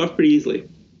he pulled it off pretty easily.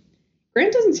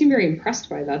 Grant doesn't seem very impressed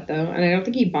by that, though, and I don't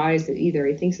think he buys it either.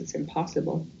 He thinks it's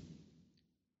impossible.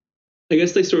 I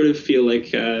guess they sort of feel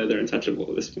like they're untouchable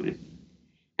at this point.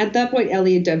 At that point,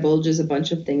 Elliot divulges a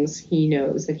bunch of things he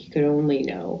knows that he could only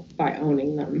know by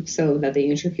owning them, so that they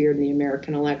interfered in the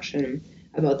American election,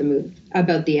 about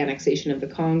the annexation of the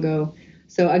Congo.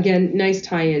 So again, nice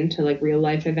tie-in to like real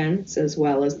life events as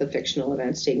well as the fictional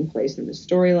events taking place in the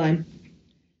storyline.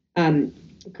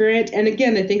 Grant, and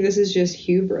again, I think this is just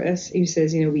hubris. He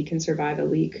says, we can survive a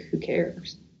leak. Who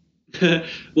cares?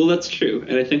 Well, that's true,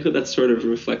 and I think that that's sort of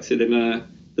reflected in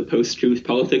the post-truth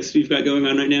politics we've got going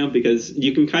on right now, because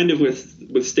you can kind of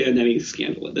withstand any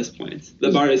scandal at this point.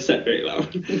 The bar is set very low.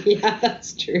 Yeah,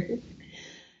 that's true.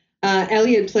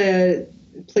 Elliot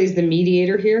plays the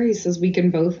mediator here. He says we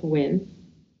can both win.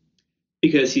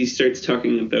 Because he starts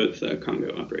talking about the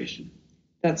Congo operation.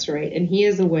 That's right. And he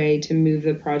has a way to move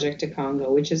the project to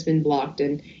Congo, which has been blocked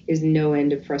and is no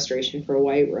end of frustration for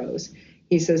White Rose.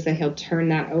 He says that he'll turn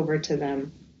that over to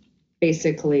them,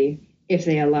 basically, if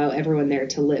they allow everyone there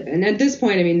to live. And at this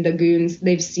point, the goons,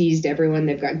 they've seized everyone.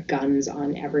 They've got guns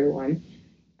on everyone.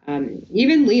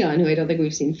 Even Leon, who I don't think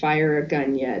we've seen fire a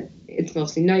gun yet. It's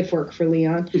mostly knife work for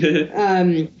Leon.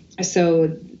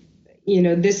 So,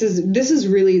 this is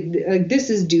really, like, this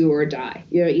is do or die.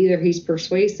 Either he's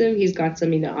persuasive, he's got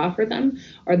something to offer them,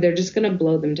 or they're just going to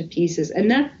blow them to pieces.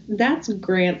 And that's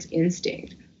Grant's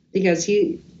instinct, because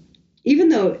even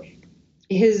though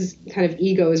his kind of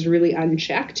ego is really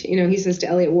unchecked, he says to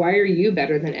Elliot, why are you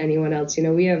better than anyone else?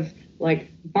 We have like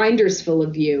binders full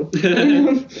of you.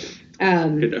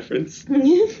 Good reference.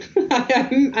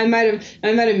 I might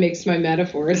have mixed my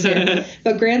metaphors here.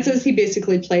 But Grant says he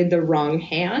basically played the wrong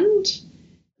hand.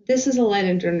 This is a line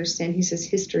I don't understand. He says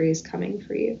history is coming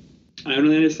for you. I don't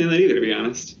really understand that either, to be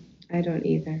honest. I don't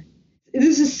either.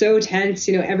 This is so tense.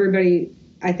 Everybody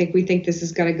I think we think this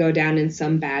is going to go down in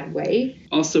some bad way.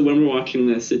 Also, when we're watching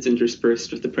this, it's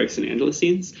interspersed with the Price and Angela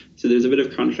scenes. So there's a bit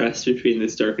of contrast between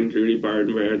this dark and broody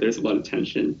barn where there's a lot of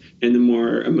tension and the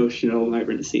more emotional,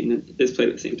 vibrant scene that is played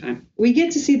at the same time. We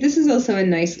get to see, this is also a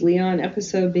nice Leon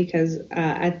episode because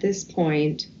at this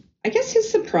point, I guess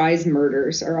his surprise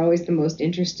murders are always the most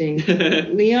interesting.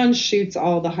 Leon shoots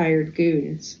all the hired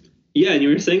goons. Yeah, and you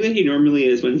were saying that he normally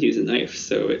is when he uses a knife,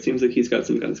 so it seems like he's got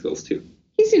some gun skills too.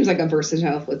 He seems like a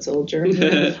versatile foot soldier.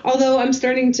 Although I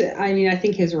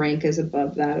think his rank is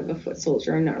above that of a foot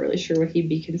soldier. I'm not really sure what he'd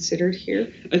be considered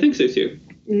here. I think so too.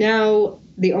 Now,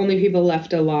 the only people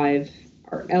left alive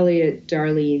are Elliot,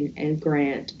 Darlene, and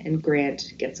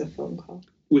Grant gets a phone call.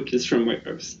 Which is from White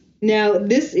Rose. Now,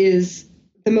 this is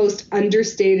the most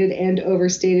understated and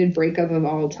overstated breakup of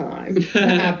all time. What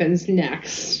happens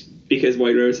next? Because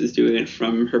White Rose is doing it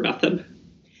from her bathtub.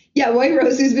 Yeah, White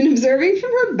Rose, who's been observing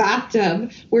from her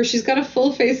bathtub, where she's got a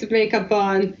full face of makeup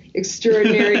on,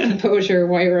 extraordinary composure,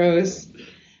 White Rose.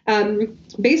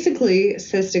 Basically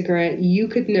says to Grant, you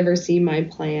could never see my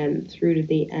plan through to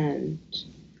the end.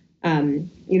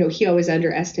 He always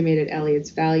underestimated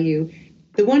Elliot's value.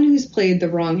 The one who's played the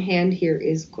wrong hand here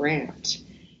is Grant.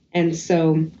 And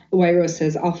so White Rose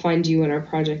says, I'll find you when our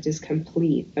project is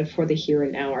complete, but for the here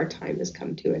and now, our time has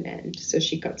come to an end. So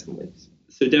she cuts him loose.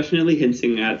 So definitely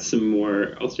hinting at some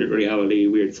more alternate reality,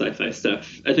 weird sci-fi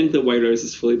stuff. I think that White Rose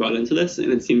is fully bought into this,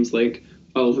 and it seems like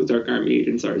all of the Dark Army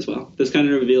agents are as well. This kind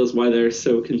of reveals why they're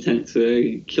so content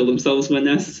to kill themselves when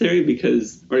necessary,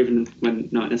 or even when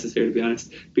not necessary, to be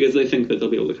honest, because they think that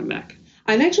they'll be able to come back.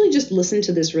 I've actually just listened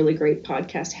to this really great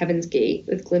podcast, Heaven's Gate,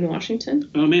 with Glenn Washington.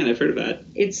 Oh, man, I've heard of that.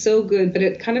 It's so good, but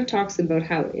it kind of talks about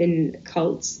how in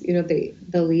cults,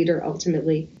 the leader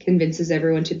ultimately convinces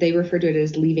everyone they refer to it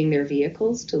as leaving their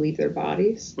vehicles, to leave their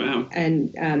bodies. Wow.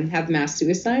 And have mass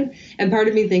suicide. And part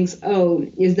of me thinks,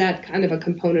 is that kind of a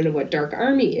component of what Dark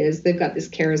Army is? They've got this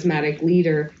charismatic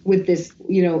leader with this,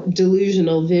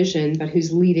 delusional vision, but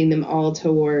who's leading them all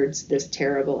towards this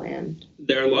terrible end.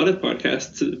 There are a lot of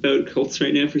podcasts about cults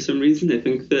right now for some reason. I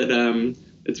think that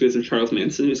it's because of Charles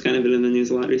Manson, who's kind of been in the news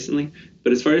a lot recently.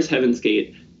 But as far as Heaven's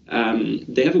Gate,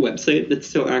 they have a website that's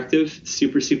still active,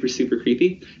 super, super, super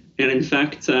creepy. And in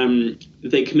fact,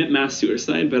 they commit mass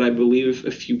suicide, but I believe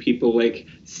a few people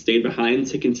stayed behind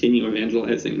to continue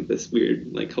evangelizing this weird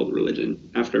cult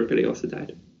religion after everybody else had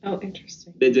died. Oh,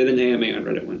 interesting. They did an AMA on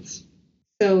Reddit once.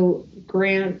 So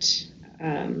Grant,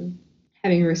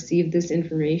 having received this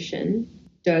information,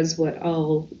 does what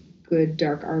all good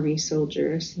Dark Army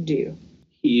soldiers do.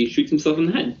 He shoots himself in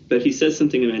the head, but he says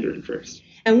something in Mandarin first.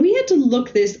 And we had to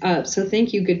look this up, so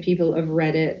thank you, good people of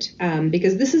Reddit,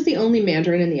 because this is the only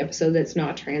Mandarin in the episode that's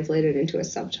not translated into a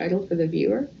subtitle for the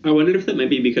viewer. I wondered if that might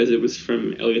be because it was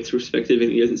from Elliot's perspective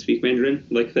and he doesn't speak Mandarin,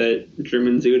 like that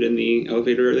German dude in the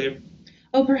elevator earlier.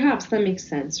 Oh, perhaps that makes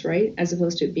sense, right? As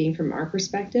opposed to it being from our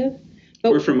perspective.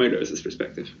 Or from White Rose's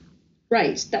perspective.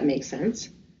 Right, that makes sense.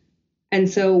 And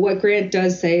so what Grant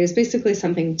does say is basically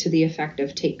something to the effect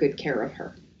of take good care of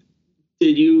her.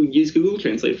 Did you use Google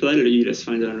Translate for that, or did you just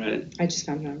find it on Reddit? I just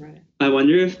found it on Reddit. I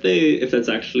wonder if that's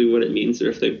actually what it means, or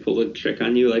if they pull a trick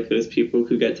on you, like those people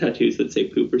who get tattoos that say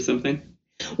poop or something.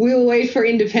 We will wait for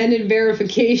independent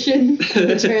verification of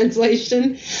the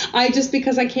translation.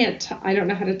 Because I don't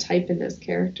know how to type in those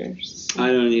characters. I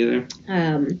don't either.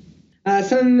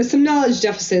 Some knowledge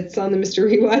deficits on the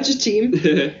Mr. Rewatch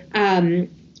team.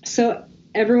 So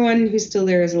everyone who's still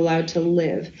there is allowed to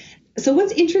live. So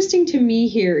what's interesting to me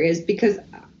here is because,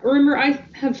 remember, I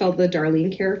have felt the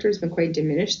Darlene character has been quite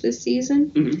diminished this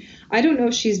season. Mm-hmm. I don't know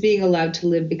if she's being allowed to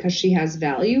live because she has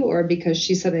value or because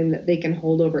she's something that they can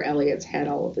hold over Elliot's head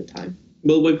all of the time.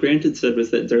 Well, what Grant had said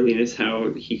was that Darlene is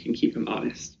how he can keep him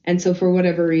honest. And so for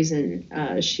whatever reason,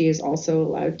 she is also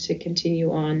allowed to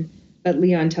continue on. But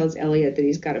Leon tells Elliot that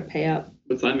he's got to pay up.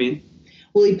 What's that mean?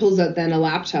 Well, he pulls out then a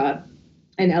laptop,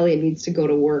 and Elliot needs to go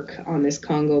to work on this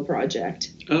Congo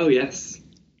project. Oh, yes.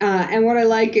 And what I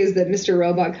like is that Mr.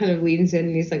 Robot kind of leans in,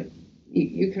 and he's like,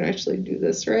 you can actually do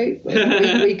this, right?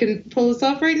 We can pull this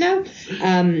off right now?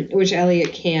 Which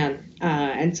Elliot can.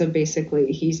 And so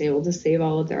basically he's able to save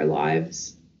all of their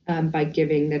lives by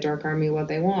giving the Dark Army what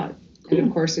they want. Cool. And,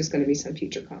 of course, there's going to be some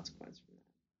future consequence from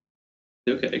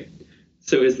that. Okay.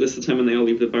 So is this the time when they all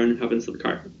leave the barn and hop into the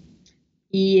car?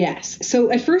 Yes. So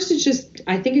at first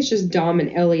I think it's just Dom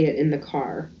and Elliot in the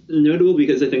car. Notable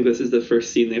because I think this is the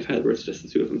first scene they've had where it's just the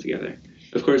two of them together.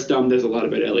 Of course, Dom knows a lot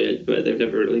about Elliot, but they've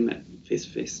never really met face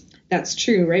to face. That's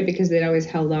true, right? Because they'd always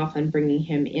held off on bringing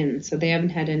him in, so they haven't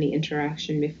had any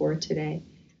interaction before today.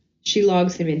 She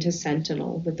logs him into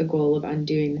Sentinel with the goal of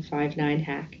undoing the 5-9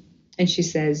 hack. And she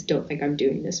says, "Don't think I'm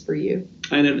doing this for you."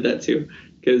 I noted that too,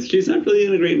 because she's not really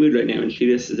in a great mood right now, and she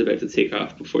just is about to take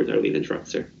off before Darlene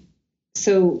interrupts her.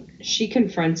 So she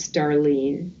confronts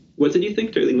Darlene. What did you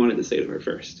think Darlene wanted to say to her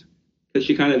first? Because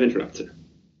she kind of interrupts her.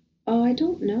 Oh, I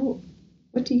don't know.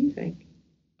 What do you think?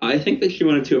 I think that she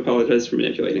wanted to apologize for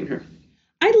manipulating her.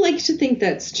 I'd like to think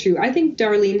that's true. I think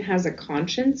Darlene has a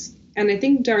conscience, and I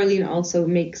think Darlene also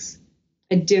makes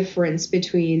a difference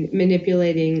between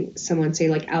manipulating someone, say,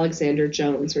 like Alexander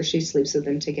Jones, where she sleeps with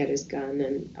him to get his gun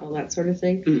and all that sort of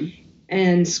thing,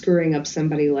 and screwing up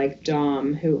somebody like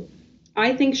Dom, who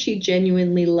I think she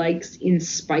genuinely likes in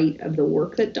spite of the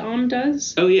work that Dom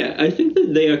does. Oh, yeah. I think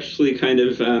that they actually kind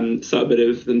of saw a bit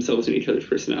of themselves in each other's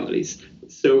personalities.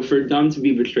 So for Dom to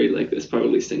be betrayed like this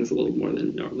probably stings a little more than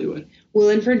it normally would. Well,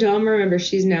 and for Dom, remember,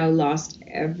 she's now lost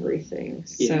everything.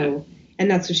 So, yeah. And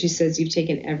that's what she says, "You've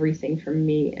taken everything from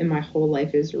me, and my whole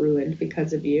life is ruined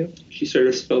because of you." She sort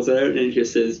of spells it out and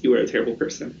just says, "You are a terrible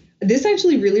person." This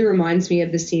actually really reminds me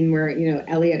of the scene where,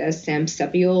 Elliot as Sam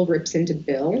Seppiel rips into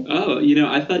Bill. Oh,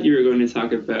 I thought you were going to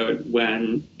talk about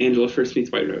when Angela first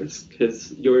meets White Rose,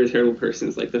 because "you're a terrible person"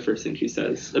 is like the first thing she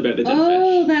says about the dead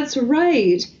Oh, fish. that's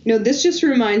right. No, this just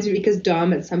reminds me, because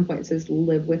Dom at some point says,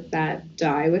 "Live with that,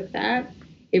 die with that."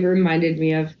 It reminded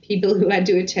me of people who had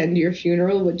to attend your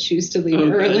funeral would choose to leave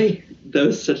early. God. That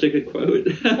was such a good quote.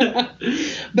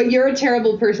 But "you're a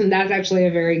terrible person," that's actually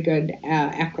a very good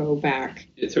echo back.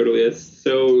 It totally is.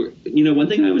 So, one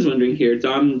thing I was wondering here,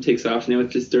 Dom takes off, now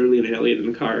it's just Darlene and Elliot in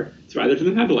the car. Do either of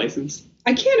them have a license?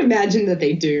 I can't imagine that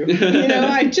they do.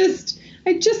 I just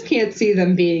can't see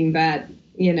them being that,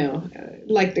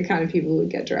 like the kind of people who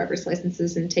get driver's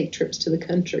licenses and take trips to the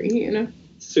country,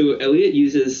 So Elliot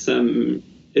uses some...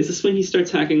 Is this when he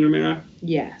starts hacking Romero?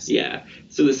 Yes. Yeah.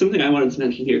 So there's something I wanted to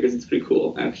mention here because it's pretty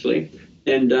cool, actually.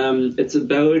 And it's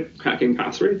about cracking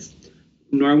passwords.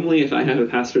 Normally, if I have a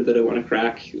password that I want to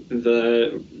crack,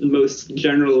 the most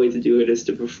general way to do it is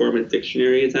to perform a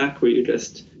dictionary attack, where you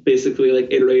just basically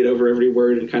like iterate over every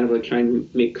word and kind of like try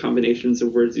and make combinations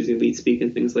of words using leet speak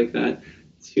and things like that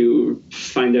to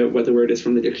find out what the word is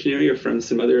from the dictionary or from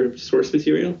some other source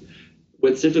material.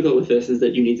 What's difficult with this is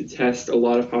that you need to test a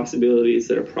lot of possibilities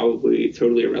that are probably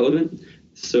totally irrelevant.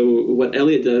 So what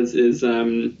Elliot does is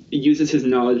uses his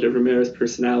knowledge of Romero's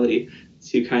personality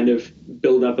to kind of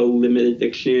build up a limited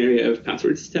dictionary of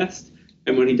passwords to test.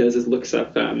 And what he does is looks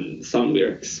up song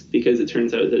lyrics, because it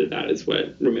turns out that is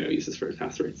what Romero uses for his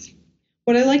passwords.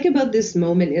 What I like about this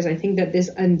moment is I think that this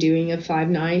undoing of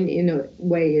 5-9 in a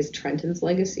way is Trenton's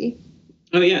legacy.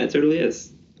 Oh, yeah, it totally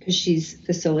is. Because she's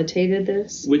facilitated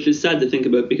this. Which is sad to think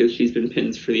about because she's been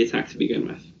pinned for the attack to begin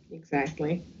with.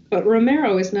 Exactly. But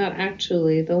Romero is not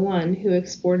actually the one who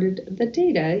exported the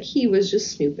data. He was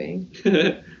just snooping.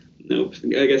 Nope.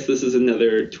 I guess this is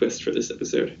another twist for this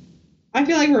episode. I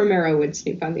feel like Romero would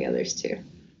snoop on the others too.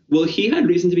 Well, he had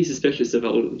reason to be suspicious of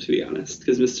all of them, to be honest,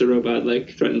 because Mr. Robot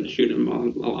threatened to shoot him a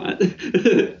lot.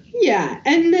 Yeah,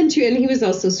 and then too, and he was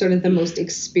also sort of the most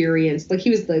experienced. Like, he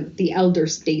was the elder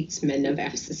statesman of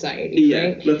F Society. Yeah,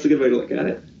 right? That's a good way to look at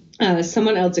it.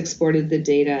 Someone else exported the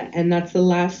data, and that's the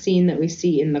last scene that we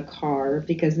see in the car,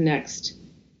 because next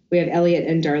we have Elliot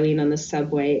and Darlene on the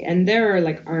subway, and there are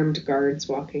like armed guards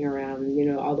walking around.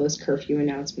 All those curfew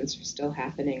announcements are still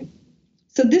happening.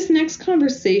 So this next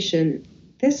conversation,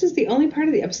 this is the only part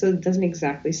of the episode that doesn't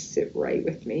exactly sit right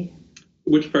with me.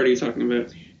 Which part are you talking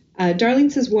about?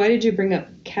 Darlene says, "Why did you bring up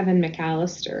Kevin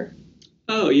McAllister?"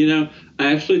 Oh,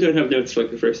 I actually don't have notes for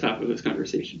like the first half of this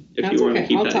conversation. That's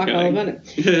okay. I'll talk all about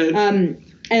it.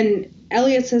 And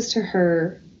Elliot says to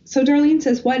her, so Darlene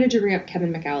says, "Why did you bring up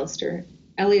Kevin McAllister?"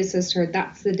 Elliot says to her,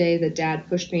 "That's the day that Dad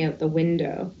pushed me out the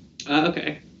window."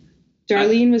 Okay.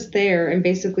 Darlene was there and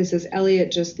basically says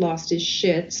Elliot just lost his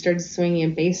shit, started swinging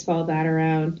a baseball bat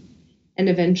around, and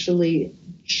eventually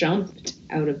jumped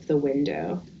out of the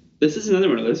window. This is another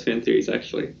one of those fan theories,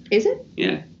 actually. Is it?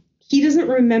 Yeah. He doesn't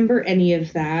remember any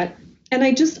of that. And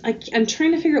I'm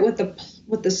trying to figure out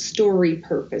what the story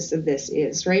purpose of this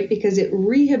is, right? Because it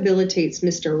rehabilitates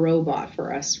Mr. Robot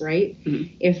for us, right?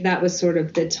 Mm-hmm. If that was sort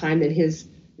of the time that his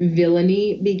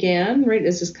villainy began, right?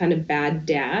 As this kind of bad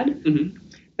dad. Mm-hmm.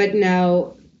 But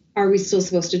now, are we still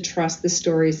supposed to trust the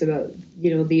stories about,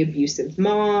 the abusive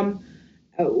mom?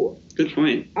 Good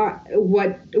point.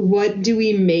 What do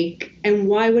we make, and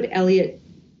why would Elliot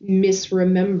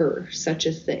misremember such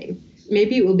a thing?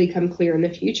 Maybe it will become clear in the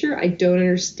future. I don't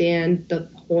understand the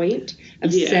point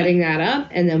of setting that up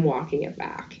and then walking it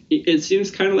back. It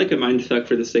seems kind of like a mindfuck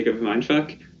for the sake of a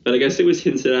mindfuck, but I guess it was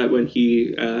hinted at when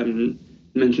he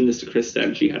mentioned this to Krista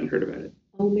and she hadn't heard about it.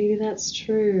 Oh, maybe that's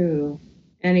true.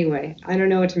 Anyway, I don't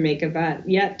know what to make of that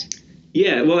yet.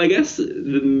 Yeah, well, I guess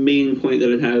the main point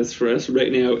that it has for us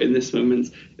right now in this moment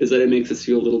is that it makes us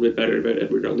feel a little bit better about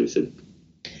Edward R. Lucid.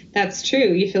 That's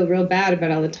true. You feel real bad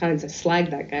about all the times I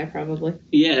slagged that guy, probably.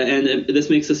 Yeah, and this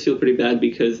makes us feel pretty bad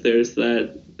because there's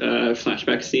that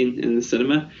flashback scene in the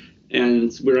cinema,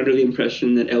 and we're under the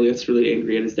impression that Elliot's really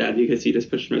angry at his dad because he just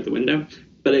pushed him out the window.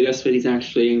 But I guess what he's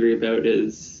actually angry about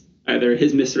is either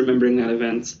his misremembering that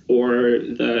event or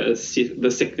the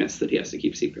sickness that he has to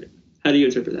keep secret. How do you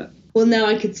interpret that? Well, now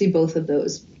I could see both of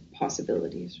those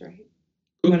possibilities, right?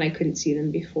 Cool. When I couldn't see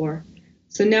them before.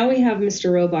 So now we have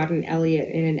Mr. Robot and Elliot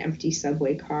in an empty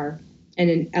subway car, and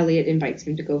then Elliot invites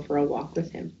him to go for a walk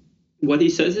with him. What he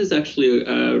says is actually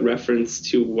a reference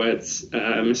to what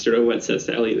Mr. Robot says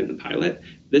to Elliot in the pilot.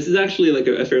 This is actually like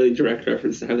a fairly direct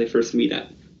reference to how they first meet up.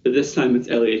 But this time it's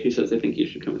Elliot who says, I think you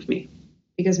should come with me.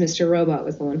 Because Mr. Robot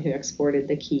was the one who exported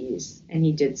the keys, and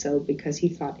he did so because he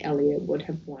thought Elliot would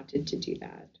have wanted to do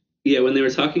that. Yeah, when they were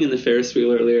talking in the Ferris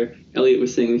wheel earlier, Elliot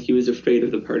was saying he was afraid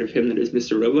of the part of him that is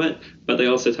Mr. Robot, but they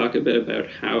also talk a bit about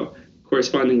how,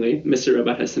 correspondingly, Mr.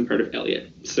 Robot has some part of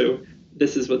Elliot. So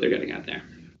this is what they're getting at there.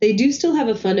 They do still have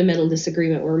a fundamental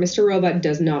disagreement where Mr. Robot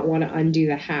does not want to undo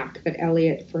the hack, but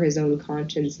Elliot, for his own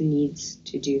conscience, needs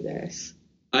to do this.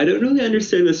 I don't really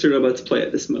understand Mr. Robot's play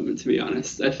at this moment, to be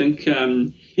honest. I think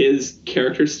his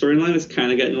character storyline is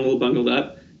kind of getting a little bungled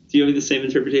up. Do you have the same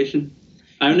interpretation?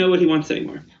 I don't know what he wants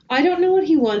anymore. I don't know what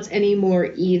he wants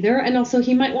anymore either, and also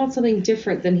he might want something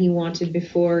different than he wanted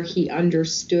before he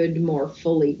understood more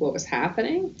fully what was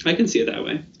happening. I can see it that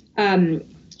way.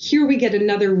 Here we get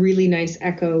another really nice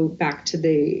echo back to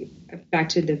the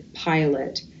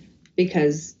pilot,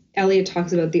 because Elliot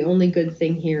talks about the only good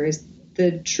thing here is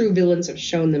the true villains have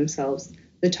shown themselves,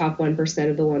 the top 1%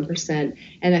 of the 1%.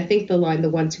 And I think the line, the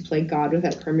ones who play God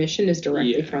without permission, is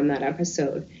directly from that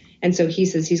episode. And so he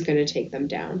says he's going to take them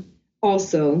down.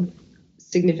 Also,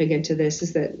 significant to this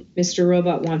is that Mr.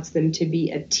 Robot wants them to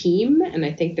be a team, and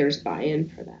I think there's buy-in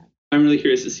for that. I'm really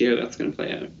curious to see how that's going to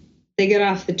play out. They get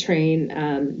off the train.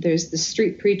 There's the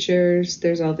street preachers.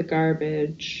 There's all the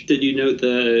garbage. Did you note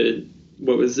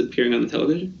what was appearing on the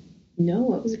television? No,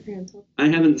 what was appearing on television? I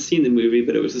haven't seen the movie,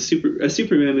 but it was a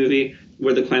Superman movie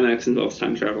where the climax involves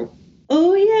time travel.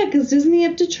 Oh, yeah, because doesn't he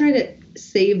have to try to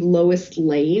save Lois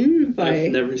Lane?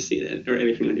 I've never seen it or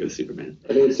anything to do with Superman.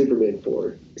 I think it's Superman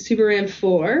 4. Superman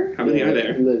 4? How many are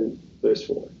there? And then there's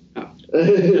 4. Oh.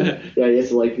 Yeah, he has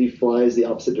to, he flies the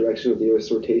opposite direction of the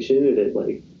Earth's rotation, and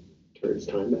it, turns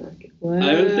time back. Wow.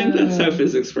 I don't think that's how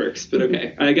physics works, but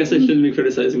okay. I guess I shouldn't be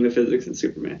criticizing the physics in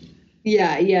Superman.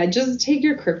 Yeah, just take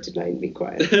your kryptonite and be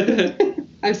quiet.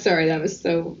 I'm sorry, that was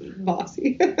so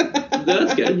bossy.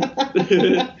 That's good.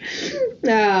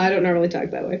 I don't normally talk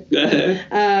that way.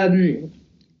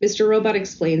 Mr. Robot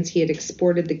explains he had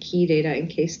exported the key data in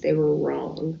case they were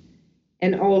wrong,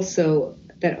 and also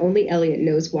that only Elliot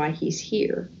knows why he's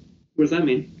here. What does that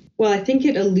mean? Well, I think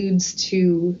it alludes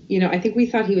to, I think we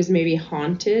thought he was maybe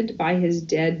haunted by his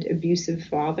dead, abusive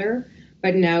father,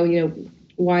 but now,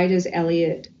 why does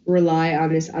Elliot rely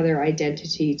on this other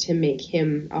identity to make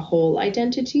him a whole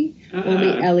identity?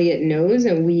 Only Elliot knows,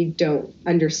 and we don't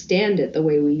understand it the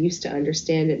way we used to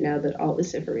understand it now that all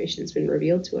this information has been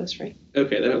revealed to us, right?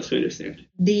 Okay, that helps me understand.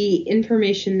 The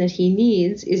information that he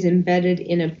needs is embedded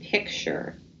in a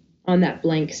picture on that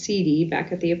blank CD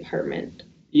back at the apartment.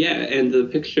 Yeah, and the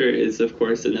picture is, of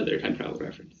course, another time travel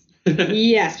reference.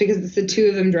 Yes, because it's the two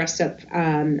of them dressed up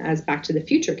as Back to the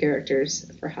Future characters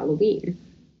for Halloween.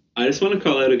 I just want to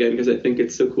call out again, because I think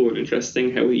it's so cool and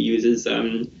interesting how he uses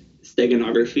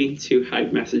steganography to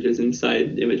hide messages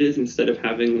inside images instead of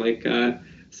having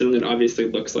something that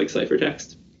obviously looks like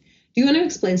ciphertext. Do you want to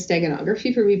explain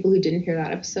steganography for people who didn't hear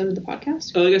that episode of the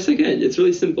podcast? Oh, I guess I can. It's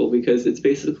really simple because it's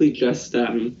basically just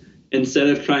instead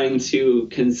of trying to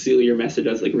conceal your message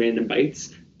as random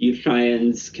bytes, you try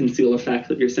and conceal the fact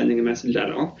that you're sending a message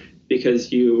at all,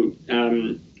 because you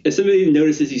if somebody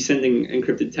notices you sending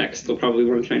encrypted text, they'll probably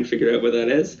want to try and figure out what that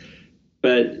is.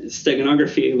 But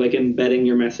steganography, embedding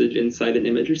your message inside an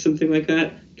image or something like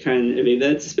that, can evade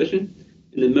that suspicion.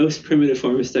 And the most primitive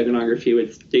form of steganography,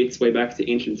 which dates way back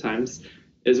to ancient times,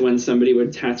 is when somebody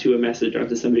would tattoo a message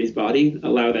onto somebody's body,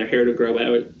 allow their hair to grow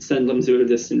out, send them to a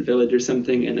distant village or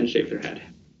something, and then shave their head.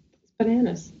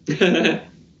 Bananas.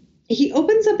 He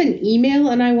opens up an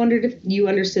email, and I wondered if you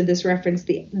understood this reference.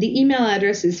 The email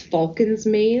address is Falcon's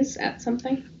Maze at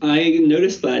something. I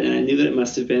noticed that, and I knew that it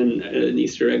must have been an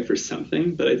Easter egg for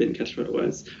something, but I didn't catch what it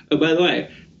was. Oh, by the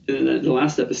way, in the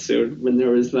last episode, when there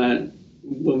was that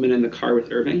woman in the car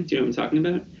with Irving, do you know what I'm talking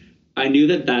about? I knew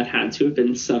that had to have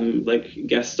been some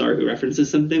guest star who references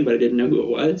something, but I didn't know who it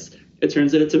was. It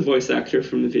turns out it's a voice actor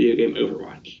from the video game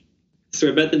Overwatch. So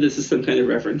I bet that this is some kind of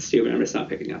reference to, but I'm just not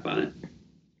picking up on it.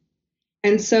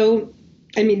 And so,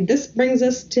 I mean, this brings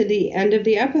us to the end of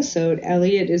the episode.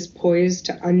 Elliot is poised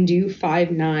to undo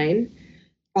 5-9.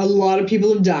 A lot of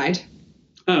people have died.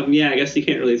 Yeah, I guess you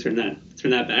can't really turn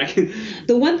that back.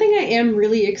 The one thing I am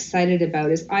really excited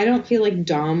about is I don't feel like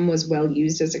Dom was well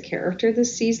used as a character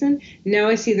this season. Now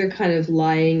I see they're kind of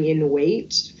lying in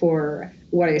wait for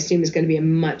what I assume is going to be a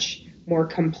much more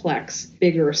complex,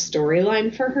 bigger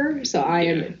storyline for her. So I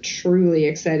am truly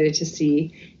excited to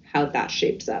see how that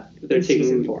shapes up in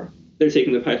season 4. They're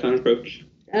taking the Python approach.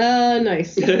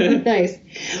 Nice. Nice.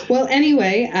 Well,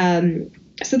 anyway,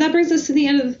 so that brings us to the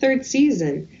end of the 3rd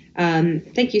season.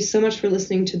 Thank you so much for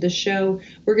listening to the show.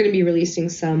 We're going to be releasing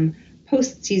some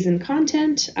post-season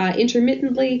content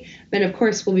intermittently, and of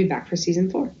course we'll be back for season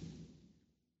 4.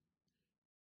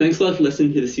 Thanks a lot for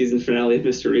listening to the season finale of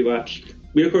Mr. Rewatch.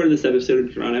 We recorded this episode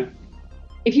in Toronto.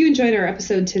 If you enjoyed our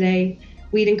episode today,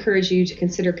 we'd encourage you to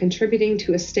consider contributing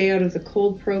to a Stay Out of the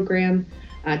Cold program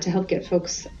to help get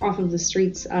folks off of the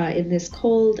streets in this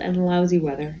cold and lousy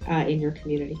weather in your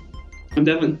community. I'm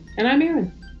Devin. And I'm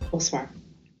Erin. Bonsoir.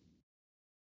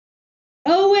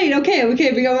 Oh, wait, okay,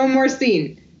 we got one more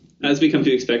scene. As we come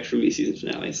to expect from these season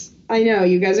finales. I know,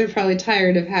 you guys are probably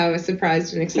tired of how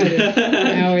surprised and excited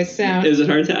I always sound. Is it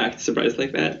hard to act surprised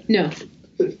like that? No.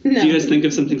 Do you guys think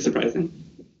of something surprising?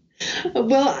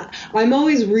 Well, I'm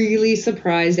always really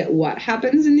surprised at what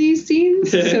happens in these scenes,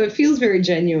 so it feels very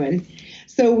genuine.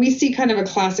 So we see kind of a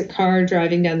classic car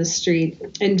driving down the street,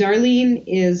 and Darlene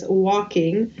is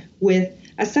walking with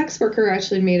a sex worker who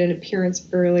actually made an appearance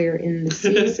earlier in the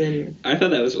season. I thought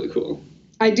that was really cool.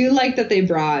 I do like that they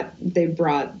brought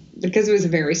because it was a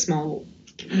very small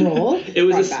role. It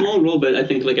was a small role, but I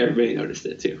think like everybody noticed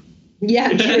it too. Yeah,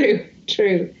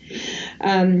 true.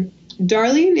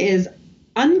 Darlene is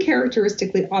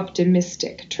uncharacteristically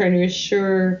optimistic, trying to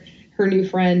assure her new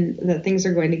friend that things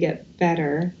are going to get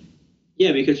better.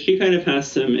 Yeah, because she kind of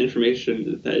has some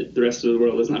information that the rest of the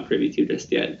world is not privy to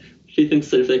just yet. She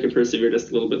thinks that if they can persevere just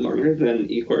a little bit longer, then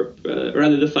E-Corp,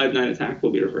 rather the 5-9 attack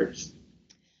will be reversed.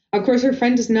 Of course, her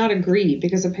friend does not agree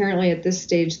because apparently at this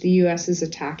stage the U.S. is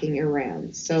attacking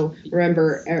Iran. So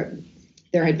remember,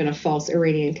 there had been a false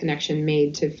Iranian connection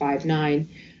made to 5-9,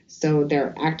 so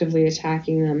they're actively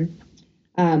attacking them.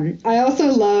 I also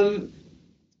love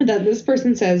that this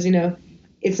person says,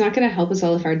 it's not going to help us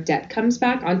all if our debt comes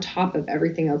back on top of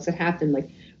everything else that happened.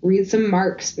 Like, read some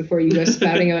Marx before you go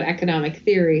spouting out economic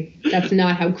theory. That's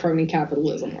not how crony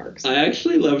capitalism works. I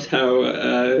actually loved how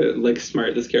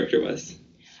smart this character was.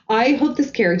 I hope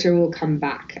this character will come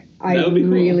back. I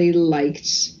really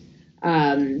liked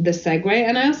the segue,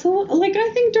 and I also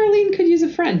I think Darlene could use a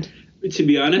friend. To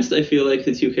be honest, I feel like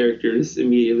the two characters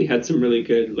immediately had some really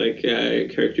good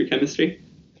character chemistry.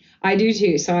 I do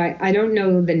too. So I don't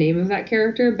know the name of that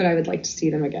character, but I would like to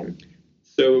see them again.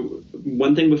 So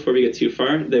one thing before we get too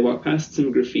far, they walk past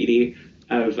some graffiti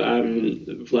of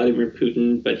Vladimir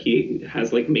Putin, but he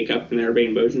has makeup and there are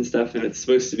rainbows and stuff, and it's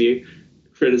supposed to be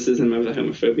criticism of the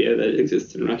homophobia that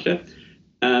exists in Russia.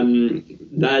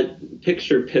 That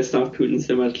picture pissed off Putin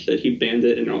so much that he banned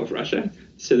it in all of Russia.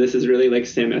 So this is really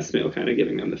Sam Esmail kind of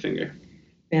giving them the finger.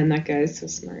 Man, that guy is so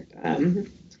smart.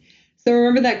 So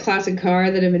remember that classic car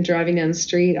that had been driving down the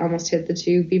street, almost hit the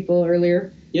two people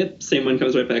earlier? Yep, same one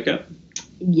comes right back up.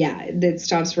 Yeah, that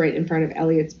stops right in front of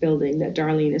Elliot's building that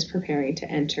Darlene is preparing to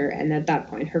enter, and at that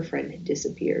point her friend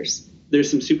disappears. There's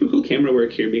some super cool camera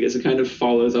work here because it kind of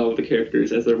follows all of the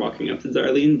characters as they're walking up to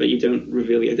Darlene, but you don't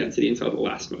reveal the identity until the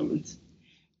last moment.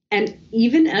 And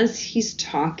even as he's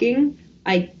talking,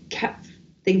 I kept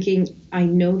thinking, I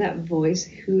know that voice.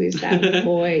 Who is that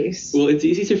voice? Well, it's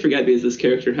easy to forget because this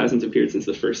character hasn't appeared since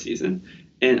the first season.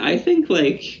 And I think,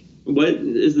 what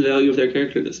is the value of their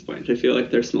character at this point? I feel like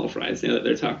they're small fries now that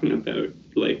they're talking about,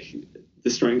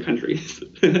 destroying countries.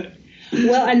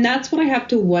 Well, and that's what I have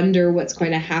to wonder what's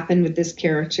going to happen with this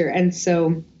character. And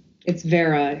so it's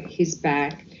Vera. He's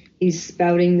back. He's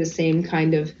spouting the same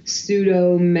kind of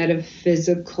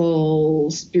pseudo-metaphysical,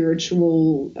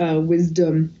 spiritual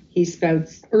wisdom he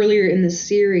spouts earlier in the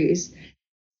series.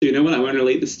 You know what I want to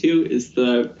relate this to is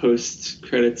the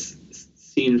post-credits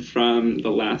scene from the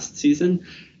last season,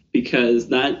 because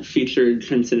that featured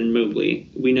Trenton and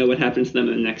Mobley. We know what happened to them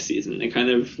in the next season. They kind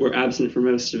of were absent for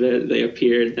most of it. They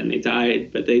appeared, then they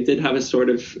died, but they did have a sort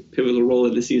of pivotal role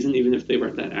in the season, even if they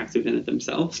weren't that active in it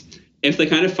themselves. If they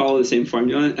kind of follow the same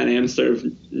formula, and I am sort of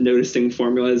noticing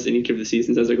formulas in each of the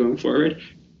seasons as they're going forward,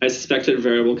 I suspect that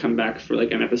Vera will come back for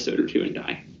an episode or two and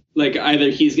die. Either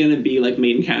he's going to be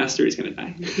main cast or he's going to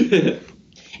die.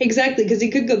 Exactly, because he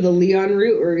could go the Leon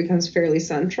route where it becomes fairly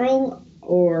central,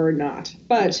 or not.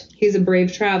 But he's a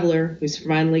brave traveler who's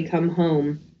finally come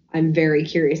home. I'm very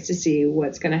curious to see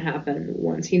what's going to happen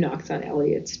once he knocks on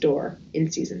Elliot's door in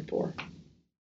season 4.